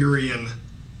Luciferian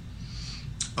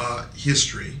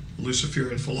history,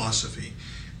 Luciferian philosophy,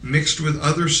 mixed with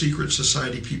other secret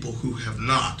society people who have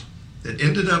not, that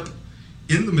ended up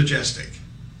in the Majestic,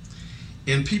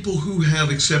 and people who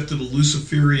have accepted a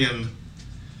Luciferian,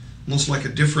 almost like a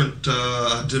different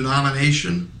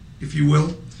denomination, if you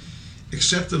will,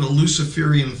 accepted a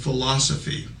Luciferian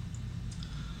philosophy,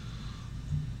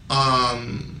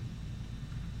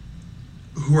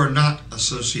 who are not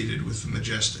associated with the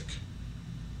Majestic.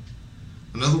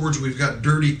 In other words, we've got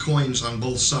dirty coins on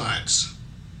both sides.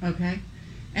 Okay.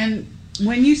 And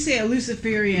when you say a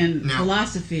Luciferian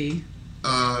philosophy...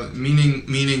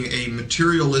 meaning a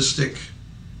materialistic,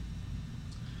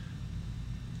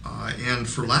 and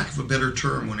for lack of a better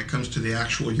term, when it comes to the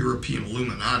actual European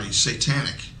Illuminati,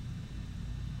 satanic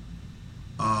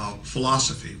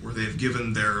philosophy, where they've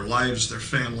given their lives, their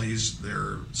families,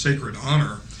 their sacred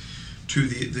honor to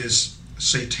this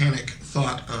satanic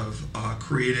thought of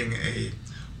creating a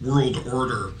world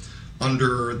order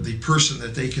under the person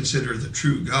that they consider the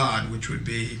true God, which would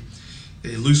be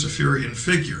a Luciferian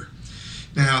figure.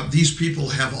 Now, these people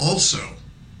have also,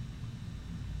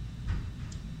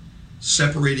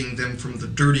 separating them from the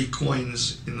dirty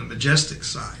coins in the Majestic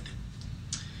side,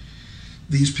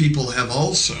 these people have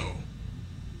also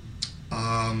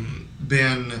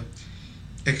been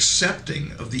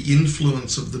accepting of the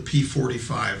influence of the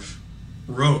P45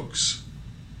 rogues,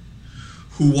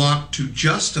 who want to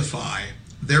justify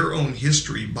their own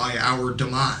history by our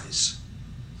demise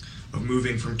of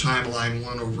moving from timeline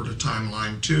 1 over to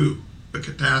timeline 2, the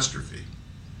catastrophe.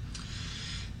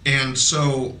 And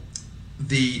so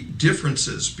the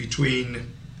differences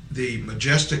between the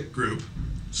Majestic group,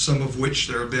 some of which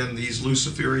there have been these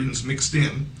Luciferians mixed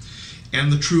in, and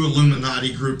the true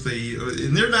Illuminati group,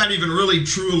 and they're not even really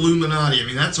true Illuminati. I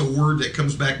mean, that's a word that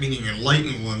comes back meaning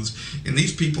enlightened ones, and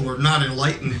these people are not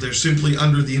enlightened. They're simply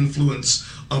under the influence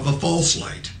of a false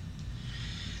light.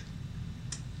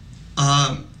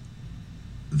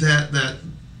 That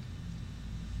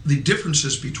the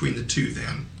differences between the two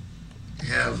then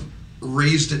have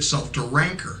raised itself to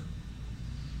rancor,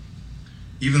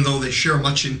 even though they share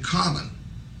much in common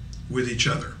with each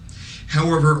other.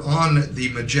 However, on the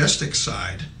Majestic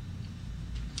side,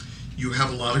 you have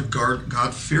a lot of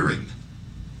God-fearing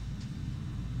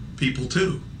people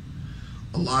too.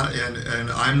 A lot, and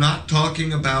I'm not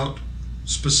talking about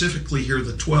specifically here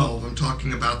the 12. I'm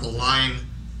talking about the line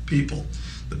people,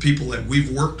 the people that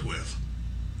we've worked with.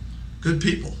 Good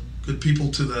people, good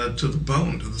people to the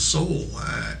bone, to the soul,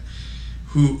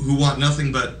 who want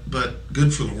nothing but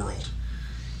good for the world.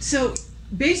 So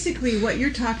basically what you're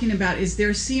talking about is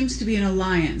there seems to be an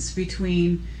alliance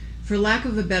between, for lack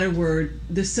of a better word,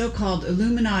 the so-called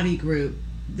Illuminati group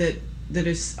that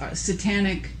is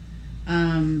satanic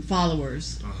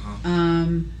followers,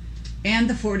 and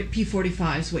the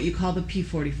P45s, what you call the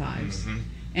P45s,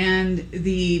 and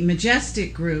the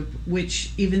Majestic group,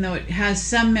 which, even though it has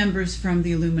some members from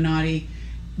the Illuminati,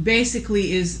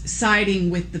 basically is siding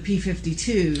with the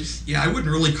P52s. Yeah, I wouldn't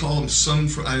really call them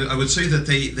I would say that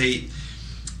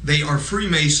they are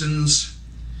Freemasons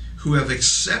who have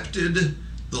accepted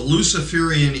the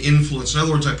Luciferian influence. In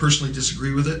other words, I personally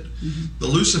disagree with it. The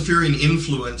Luciferian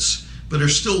influence, but are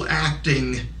still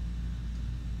acting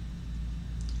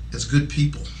as good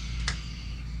people.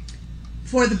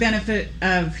 For the benefit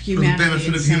of humanity. For the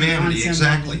benefit of humanity,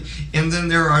 exactly. Level. And then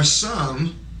there are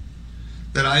some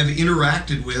that I've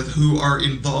interacted with who are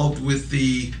involved with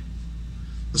the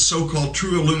so-called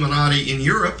true Illuminati in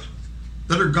Europe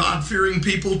that are God-fearing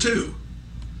people too.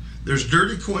 There's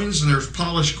dirty coins and there's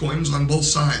polished coins on both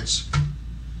sides.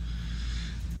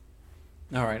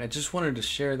 All right, I just wanted to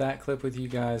share that clip with you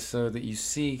guys so that you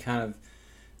see kind of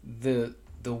the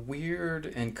weird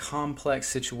and complex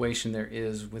situation there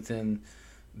is within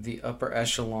the upper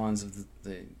echelons of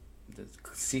the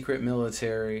secret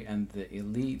military and the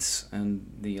elites and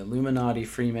the Illuminati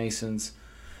Freemasons.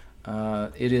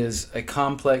 It is a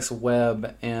complex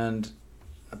web, and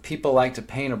people like to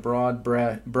paint a broad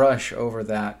brush over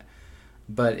that,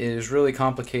 but it is really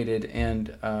complicated,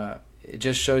 and it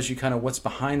just shows you kind of what's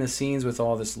behind the scenes with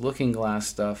all this looking glass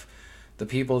stuff, the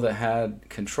people that had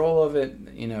control of it,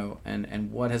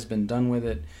 and what has been done with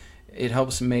it. It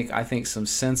helps make, I think, some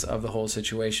sense of the whole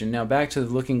situation. Now, back to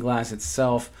the looking glass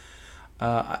itself.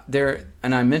 And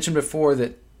I mentioned before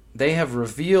that they have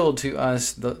revealed to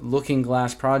us the Looking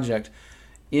Glass project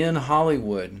in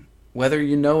Hollywood, whether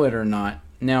you know it or not.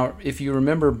 Now, if you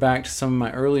remember back to some of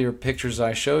my earlier pictures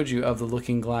I showed you of the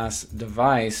Looking Glass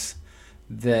device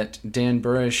that Dan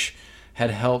Burish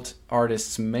had helped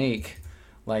artists make,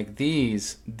 like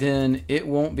these, then it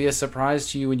won't be a surprise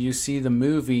to you when you see the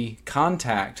movie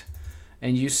Contact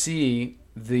and you see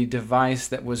the device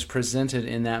that was presented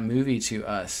in that movie to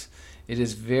us. It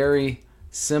is very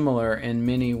similar in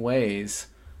many ways,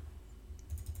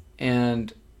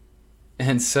 and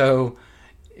so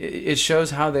it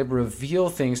shows how they reveal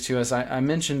things to us. I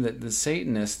mentioned that the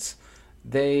Satanists,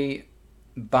 they,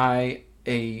 by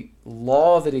a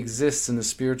law that exists in the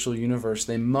spiritual universe,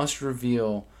 they must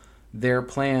reveal their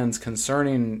plans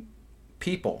concerning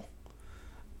people,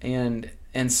 and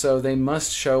so they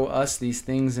must show us these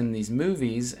things in these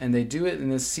movies, and they do it in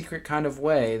this secret kind of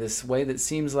way, this way that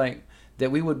seems like that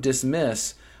we would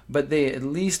dismiss, but they at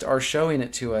least are showing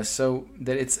it to us, so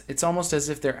that it's almost as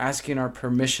if they're asking our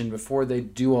permission before they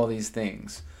do all these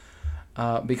things,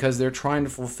 because they're trying to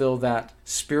fulfill that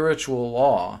spiritual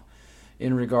law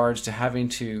in regards to having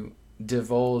to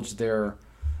divulge their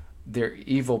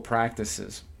evil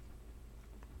practices.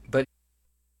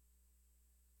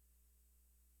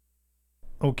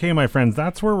 Okay, my friends,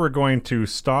 that's where we're going to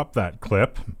stop that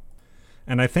clip.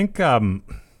 And I think a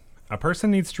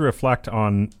person needs to reflect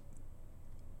on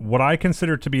what I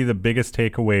consider to be the biggest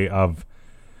takeaway of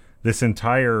this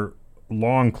entire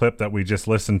long clip that we just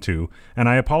listened to. And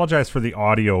I apologize for the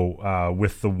audio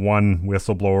with the one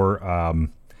whistleblower.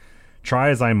 Try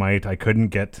as I might, I couldn't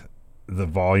get the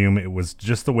volume. It was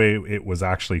just the way it was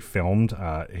actually filmed.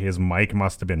 His mic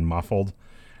must have been muffled.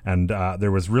 And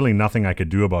there was really nothing I could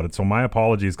do about it. So my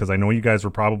apologies, because I know you guys were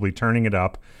probably turning it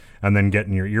up and then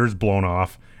getting your ears blown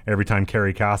off every time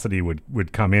Carrie Cassidy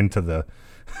would come into the...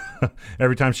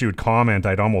 every time she would comment,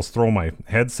 I'd almost throw my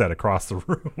headset across the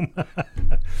room.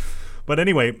 But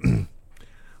anyway,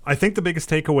 I think the biggest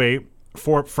takeaway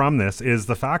from this is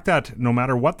the fact that no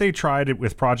matter what they tried it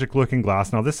with Project Looking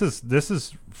Glass, now this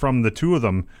is from the two of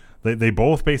them, they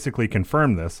both basically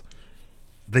confirmed this.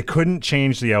 They couldn't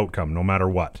change the outcome no matter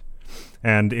what.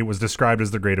 And it was described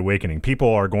as the Great Awakening. People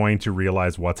are going to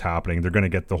realize what's happening. They're going to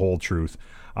get the whole truth.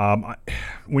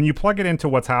 When you plug it into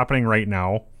what's happening right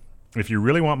now, if you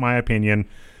really want my opinion,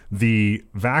 the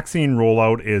vaccine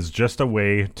rollout is just a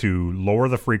way to lower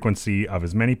the frequency of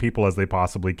as many people as they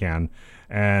possibly can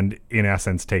and, in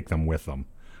essence, take them with them.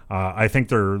 I think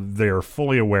they're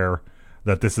fully aware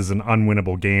that this is an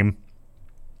unwinnable game.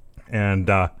 And...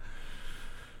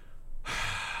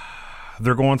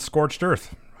 they're going scorched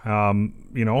earth.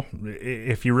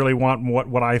 If you really want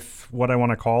what I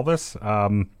want to call this,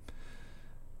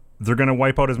 they're going to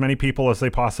wipe out as many people as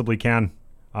they possibly can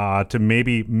to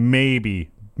maybe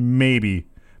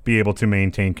be able to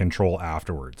maintain control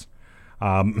afterwards.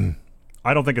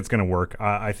 I don't think it's going to work.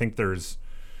 I think there's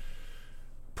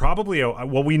probably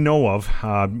we know of,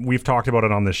 we've talked about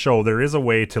it on this show, there is a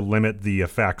way to limit the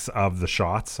effects of the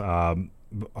shots,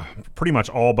 pretty much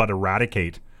all but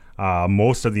eradicate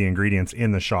most of the ingredients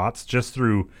in the shots just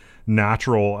through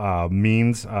natural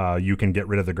means. You can get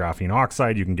rid of the graphene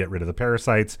oxide, you can get rid of the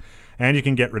parasites, and you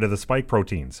can get rid of the spike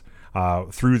proteins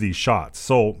through these shots.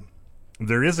 So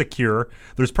there is a cure.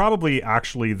 There's probably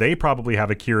they probably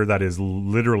have a cure that is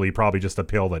literally probably just a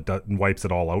pill that wipes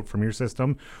it all out from your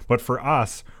system. But for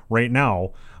us right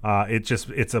now,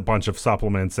 it's a bunch of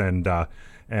supplements and that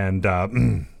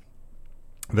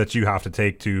you have to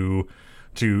take to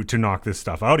knock this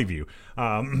stuff out of you.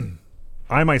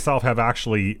 I myself have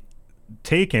actually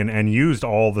taken and used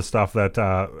all the stuff that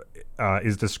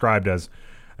is described as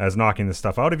knocking this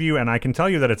stuff out of you, and I can tell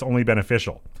you that it's only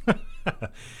beneficial.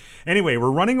 Anyway, we're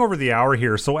running over the hour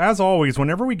here. So as always,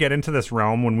 whenever we get into this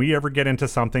realm, when we ever get into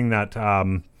something that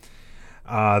the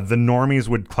normies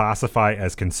would classify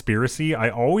as conspiracy,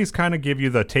 I always kind of give you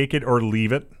the take it or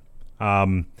leave it.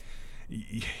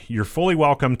 You're fully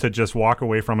welcome to just walk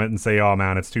away from it and say, oh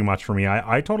man, it's too much for me.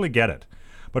 I totally get it.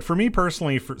 But for me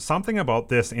personally, for something about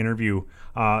this interview,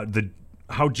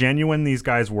 how genuine these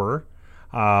guys were,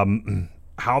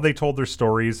 how they told their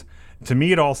stories, to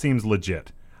me it all seems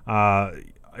legit.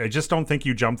 I just don't think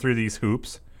you jump through these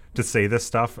hoops to say this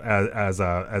stuff as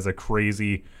a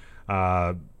crazy,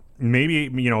 maybe,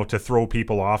 to throw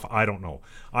people off. I don't know.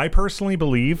 I personally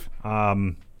believe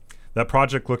that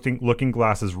Project Looking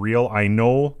Glass is real. I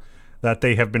know that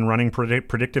they have been running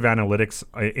predictive analytics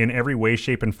in every way,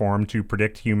 shape, and form to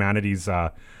predict humanity's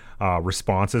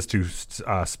responses to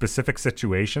specific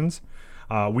situations.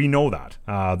 We know that.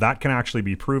 That can actually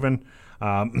be proven.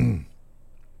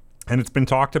 And it's been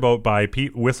talked about by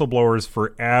whistleblowers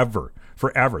forever.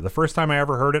 The first time I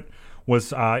ever heard it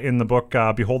was in the book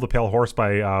Behold the Pale Horse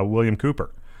by William Cooper.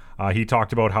 He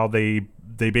talked about how they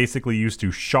basically used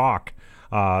to shock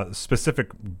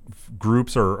specific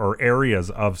groups or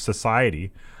areas of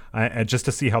society just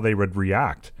to see how they would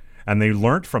react. And they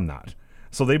learned from that.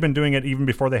 So they've been doing it even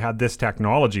before they had this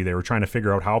technology. They were trying to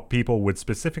figure out how people would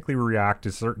specifically react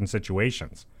to certain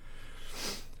situations.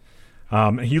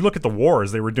 You look at the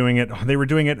wars; they were doing it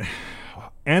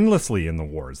endlessly in the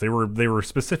wars. They were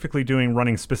specifically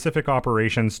running specific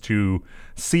operations to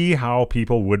see how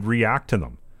people would react to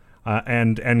them,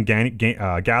 and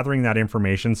gathering that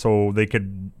information so they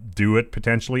could do it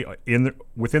potentially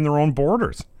within their own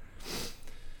borders.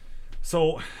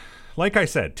 So, like I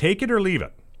said, take it or leave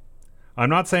it. I'm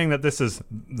not saying that this is,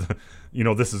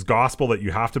 this is gospel that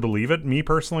you have to believe it. Me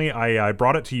personally, I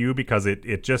brought it to you because I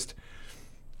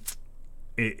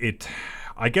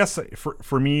guess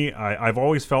for me, I've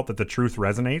always felt that the truth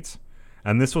resonates.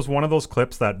 And this was one of those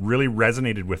clips that really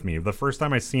resonated with me. The first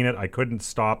time I seen it, I couldn't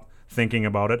stop thinking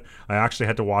about it. I actually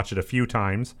had to watch it a few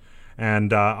times.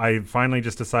 And I finally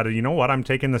just decided, you know what, I'm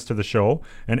taking this to the show.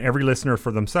 And every listener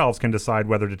for themselves can decide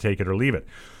whether to take it or leave it.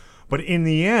 But in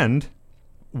the end,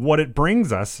 what it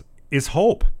brings us is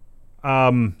hope.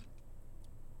 If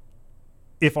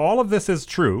all of this is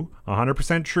true,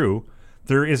 100% true,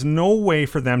 there is no way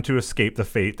for them to escape the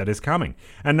fate that is coming.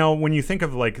 And now when you think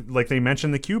of like they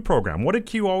mentioned the Q program, what did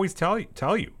Q always tell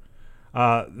you?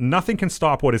 Nothing can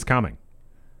stop what is coming.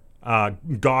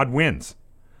 God wins.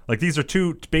 Like these are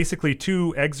basically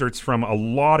two excerpts from a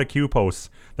lot of Q posts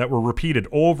that were repeated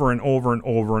over and over and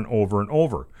over and over and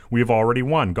over. We have already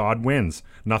won. God wins.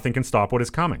 Nothing can stop what is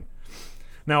coming.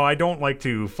 Now, I don't like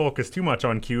to focus too much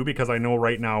on Q because I know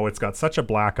right now it's got such a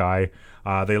black eye.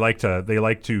 They like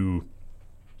to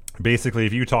basically,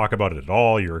 if you talk about it at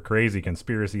all, you're a crazy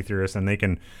conspiracy theorist, and they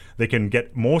can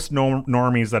get most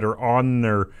normies that are on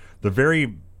the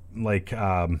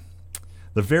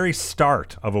very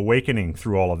start of awakening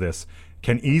through all of this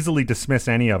can easily dismiss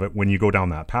any of it when you go down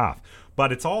that path.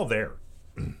 But it's all there.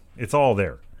 It's all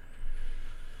there.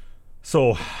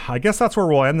 So I guess that's where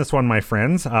we'll end this one, my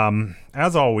friends.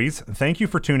 As always, thank you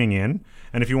for tuning in.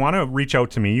 And if you want to reach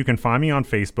out to me, you can find me on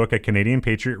Facebook at Canadian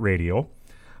Patriot Radio.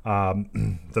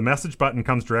 The message button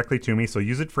comes directly to me, so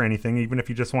use it for anything, even if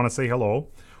you just want to say hello,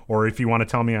 or if you want to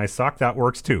tell me I suck, that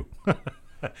works too.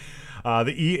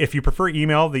 If you prefer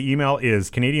email, the email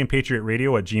is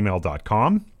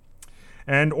canadianpatriotradio@gmail.com.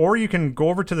 Or you can go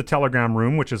over to the Telegram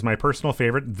room, which is my personal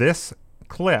favorite. This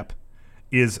clip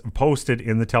is posted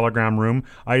in the Telegram room.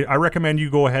 I recommend you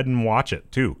go ahead and watch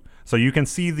it too, so you can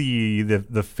see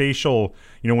the facial,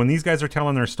 when these guys are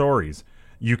telling their stories,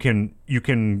 you can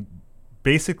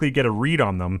basically get a read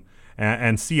on them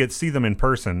and see them in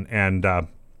person, and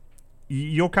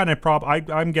you'll kind of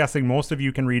I'm guessing most of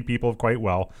you can read people quite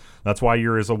well. That's why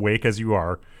you're as awake as you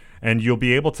are. And you'll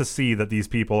be able to see that these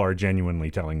people are genuinely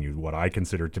telling you what I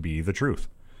consider to be the truth.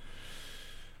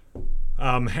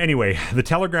 Anyway, the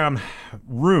Telegram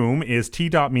room is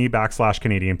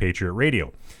t.me/Canadian Patriot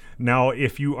Radio. Now,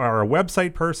 if you are a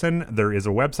website person, there is a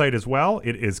website as well.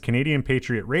 It is Canadian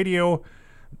Patriot Radio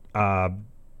 .ca.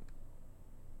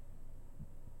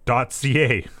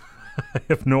 I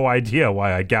have no idea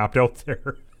why I gapped out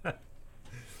there.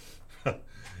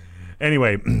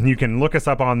 Anyway, you can look us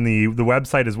up on the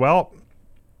website as well.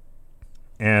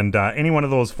 And any one of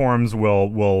those forums will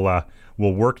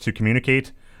work to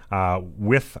communicate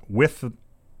with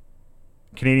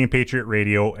Canadian Patriot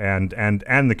Radio and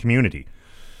the community.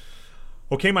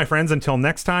 Okay, my friends, until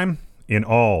next time, in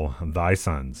all thy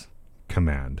sons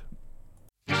command.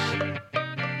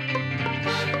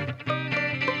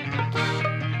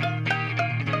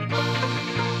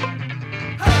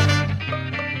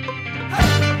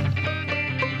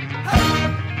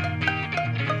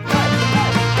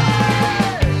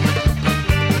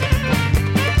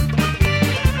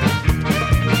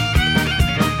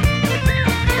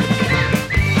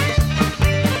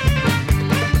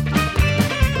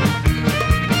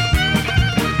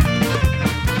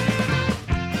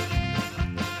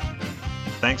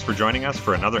 Thanks for joining us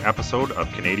for another episode of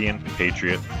Canadian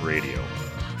Patriot Radio.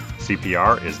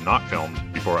 CPR is not filmed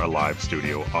before a live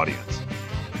studio audience.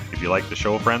 If you like the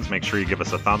show, friends, make sure you give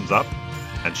us a thumbs up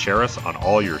and share us on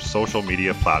all your social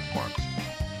media platforms.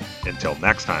 Until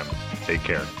next time, take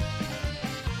care.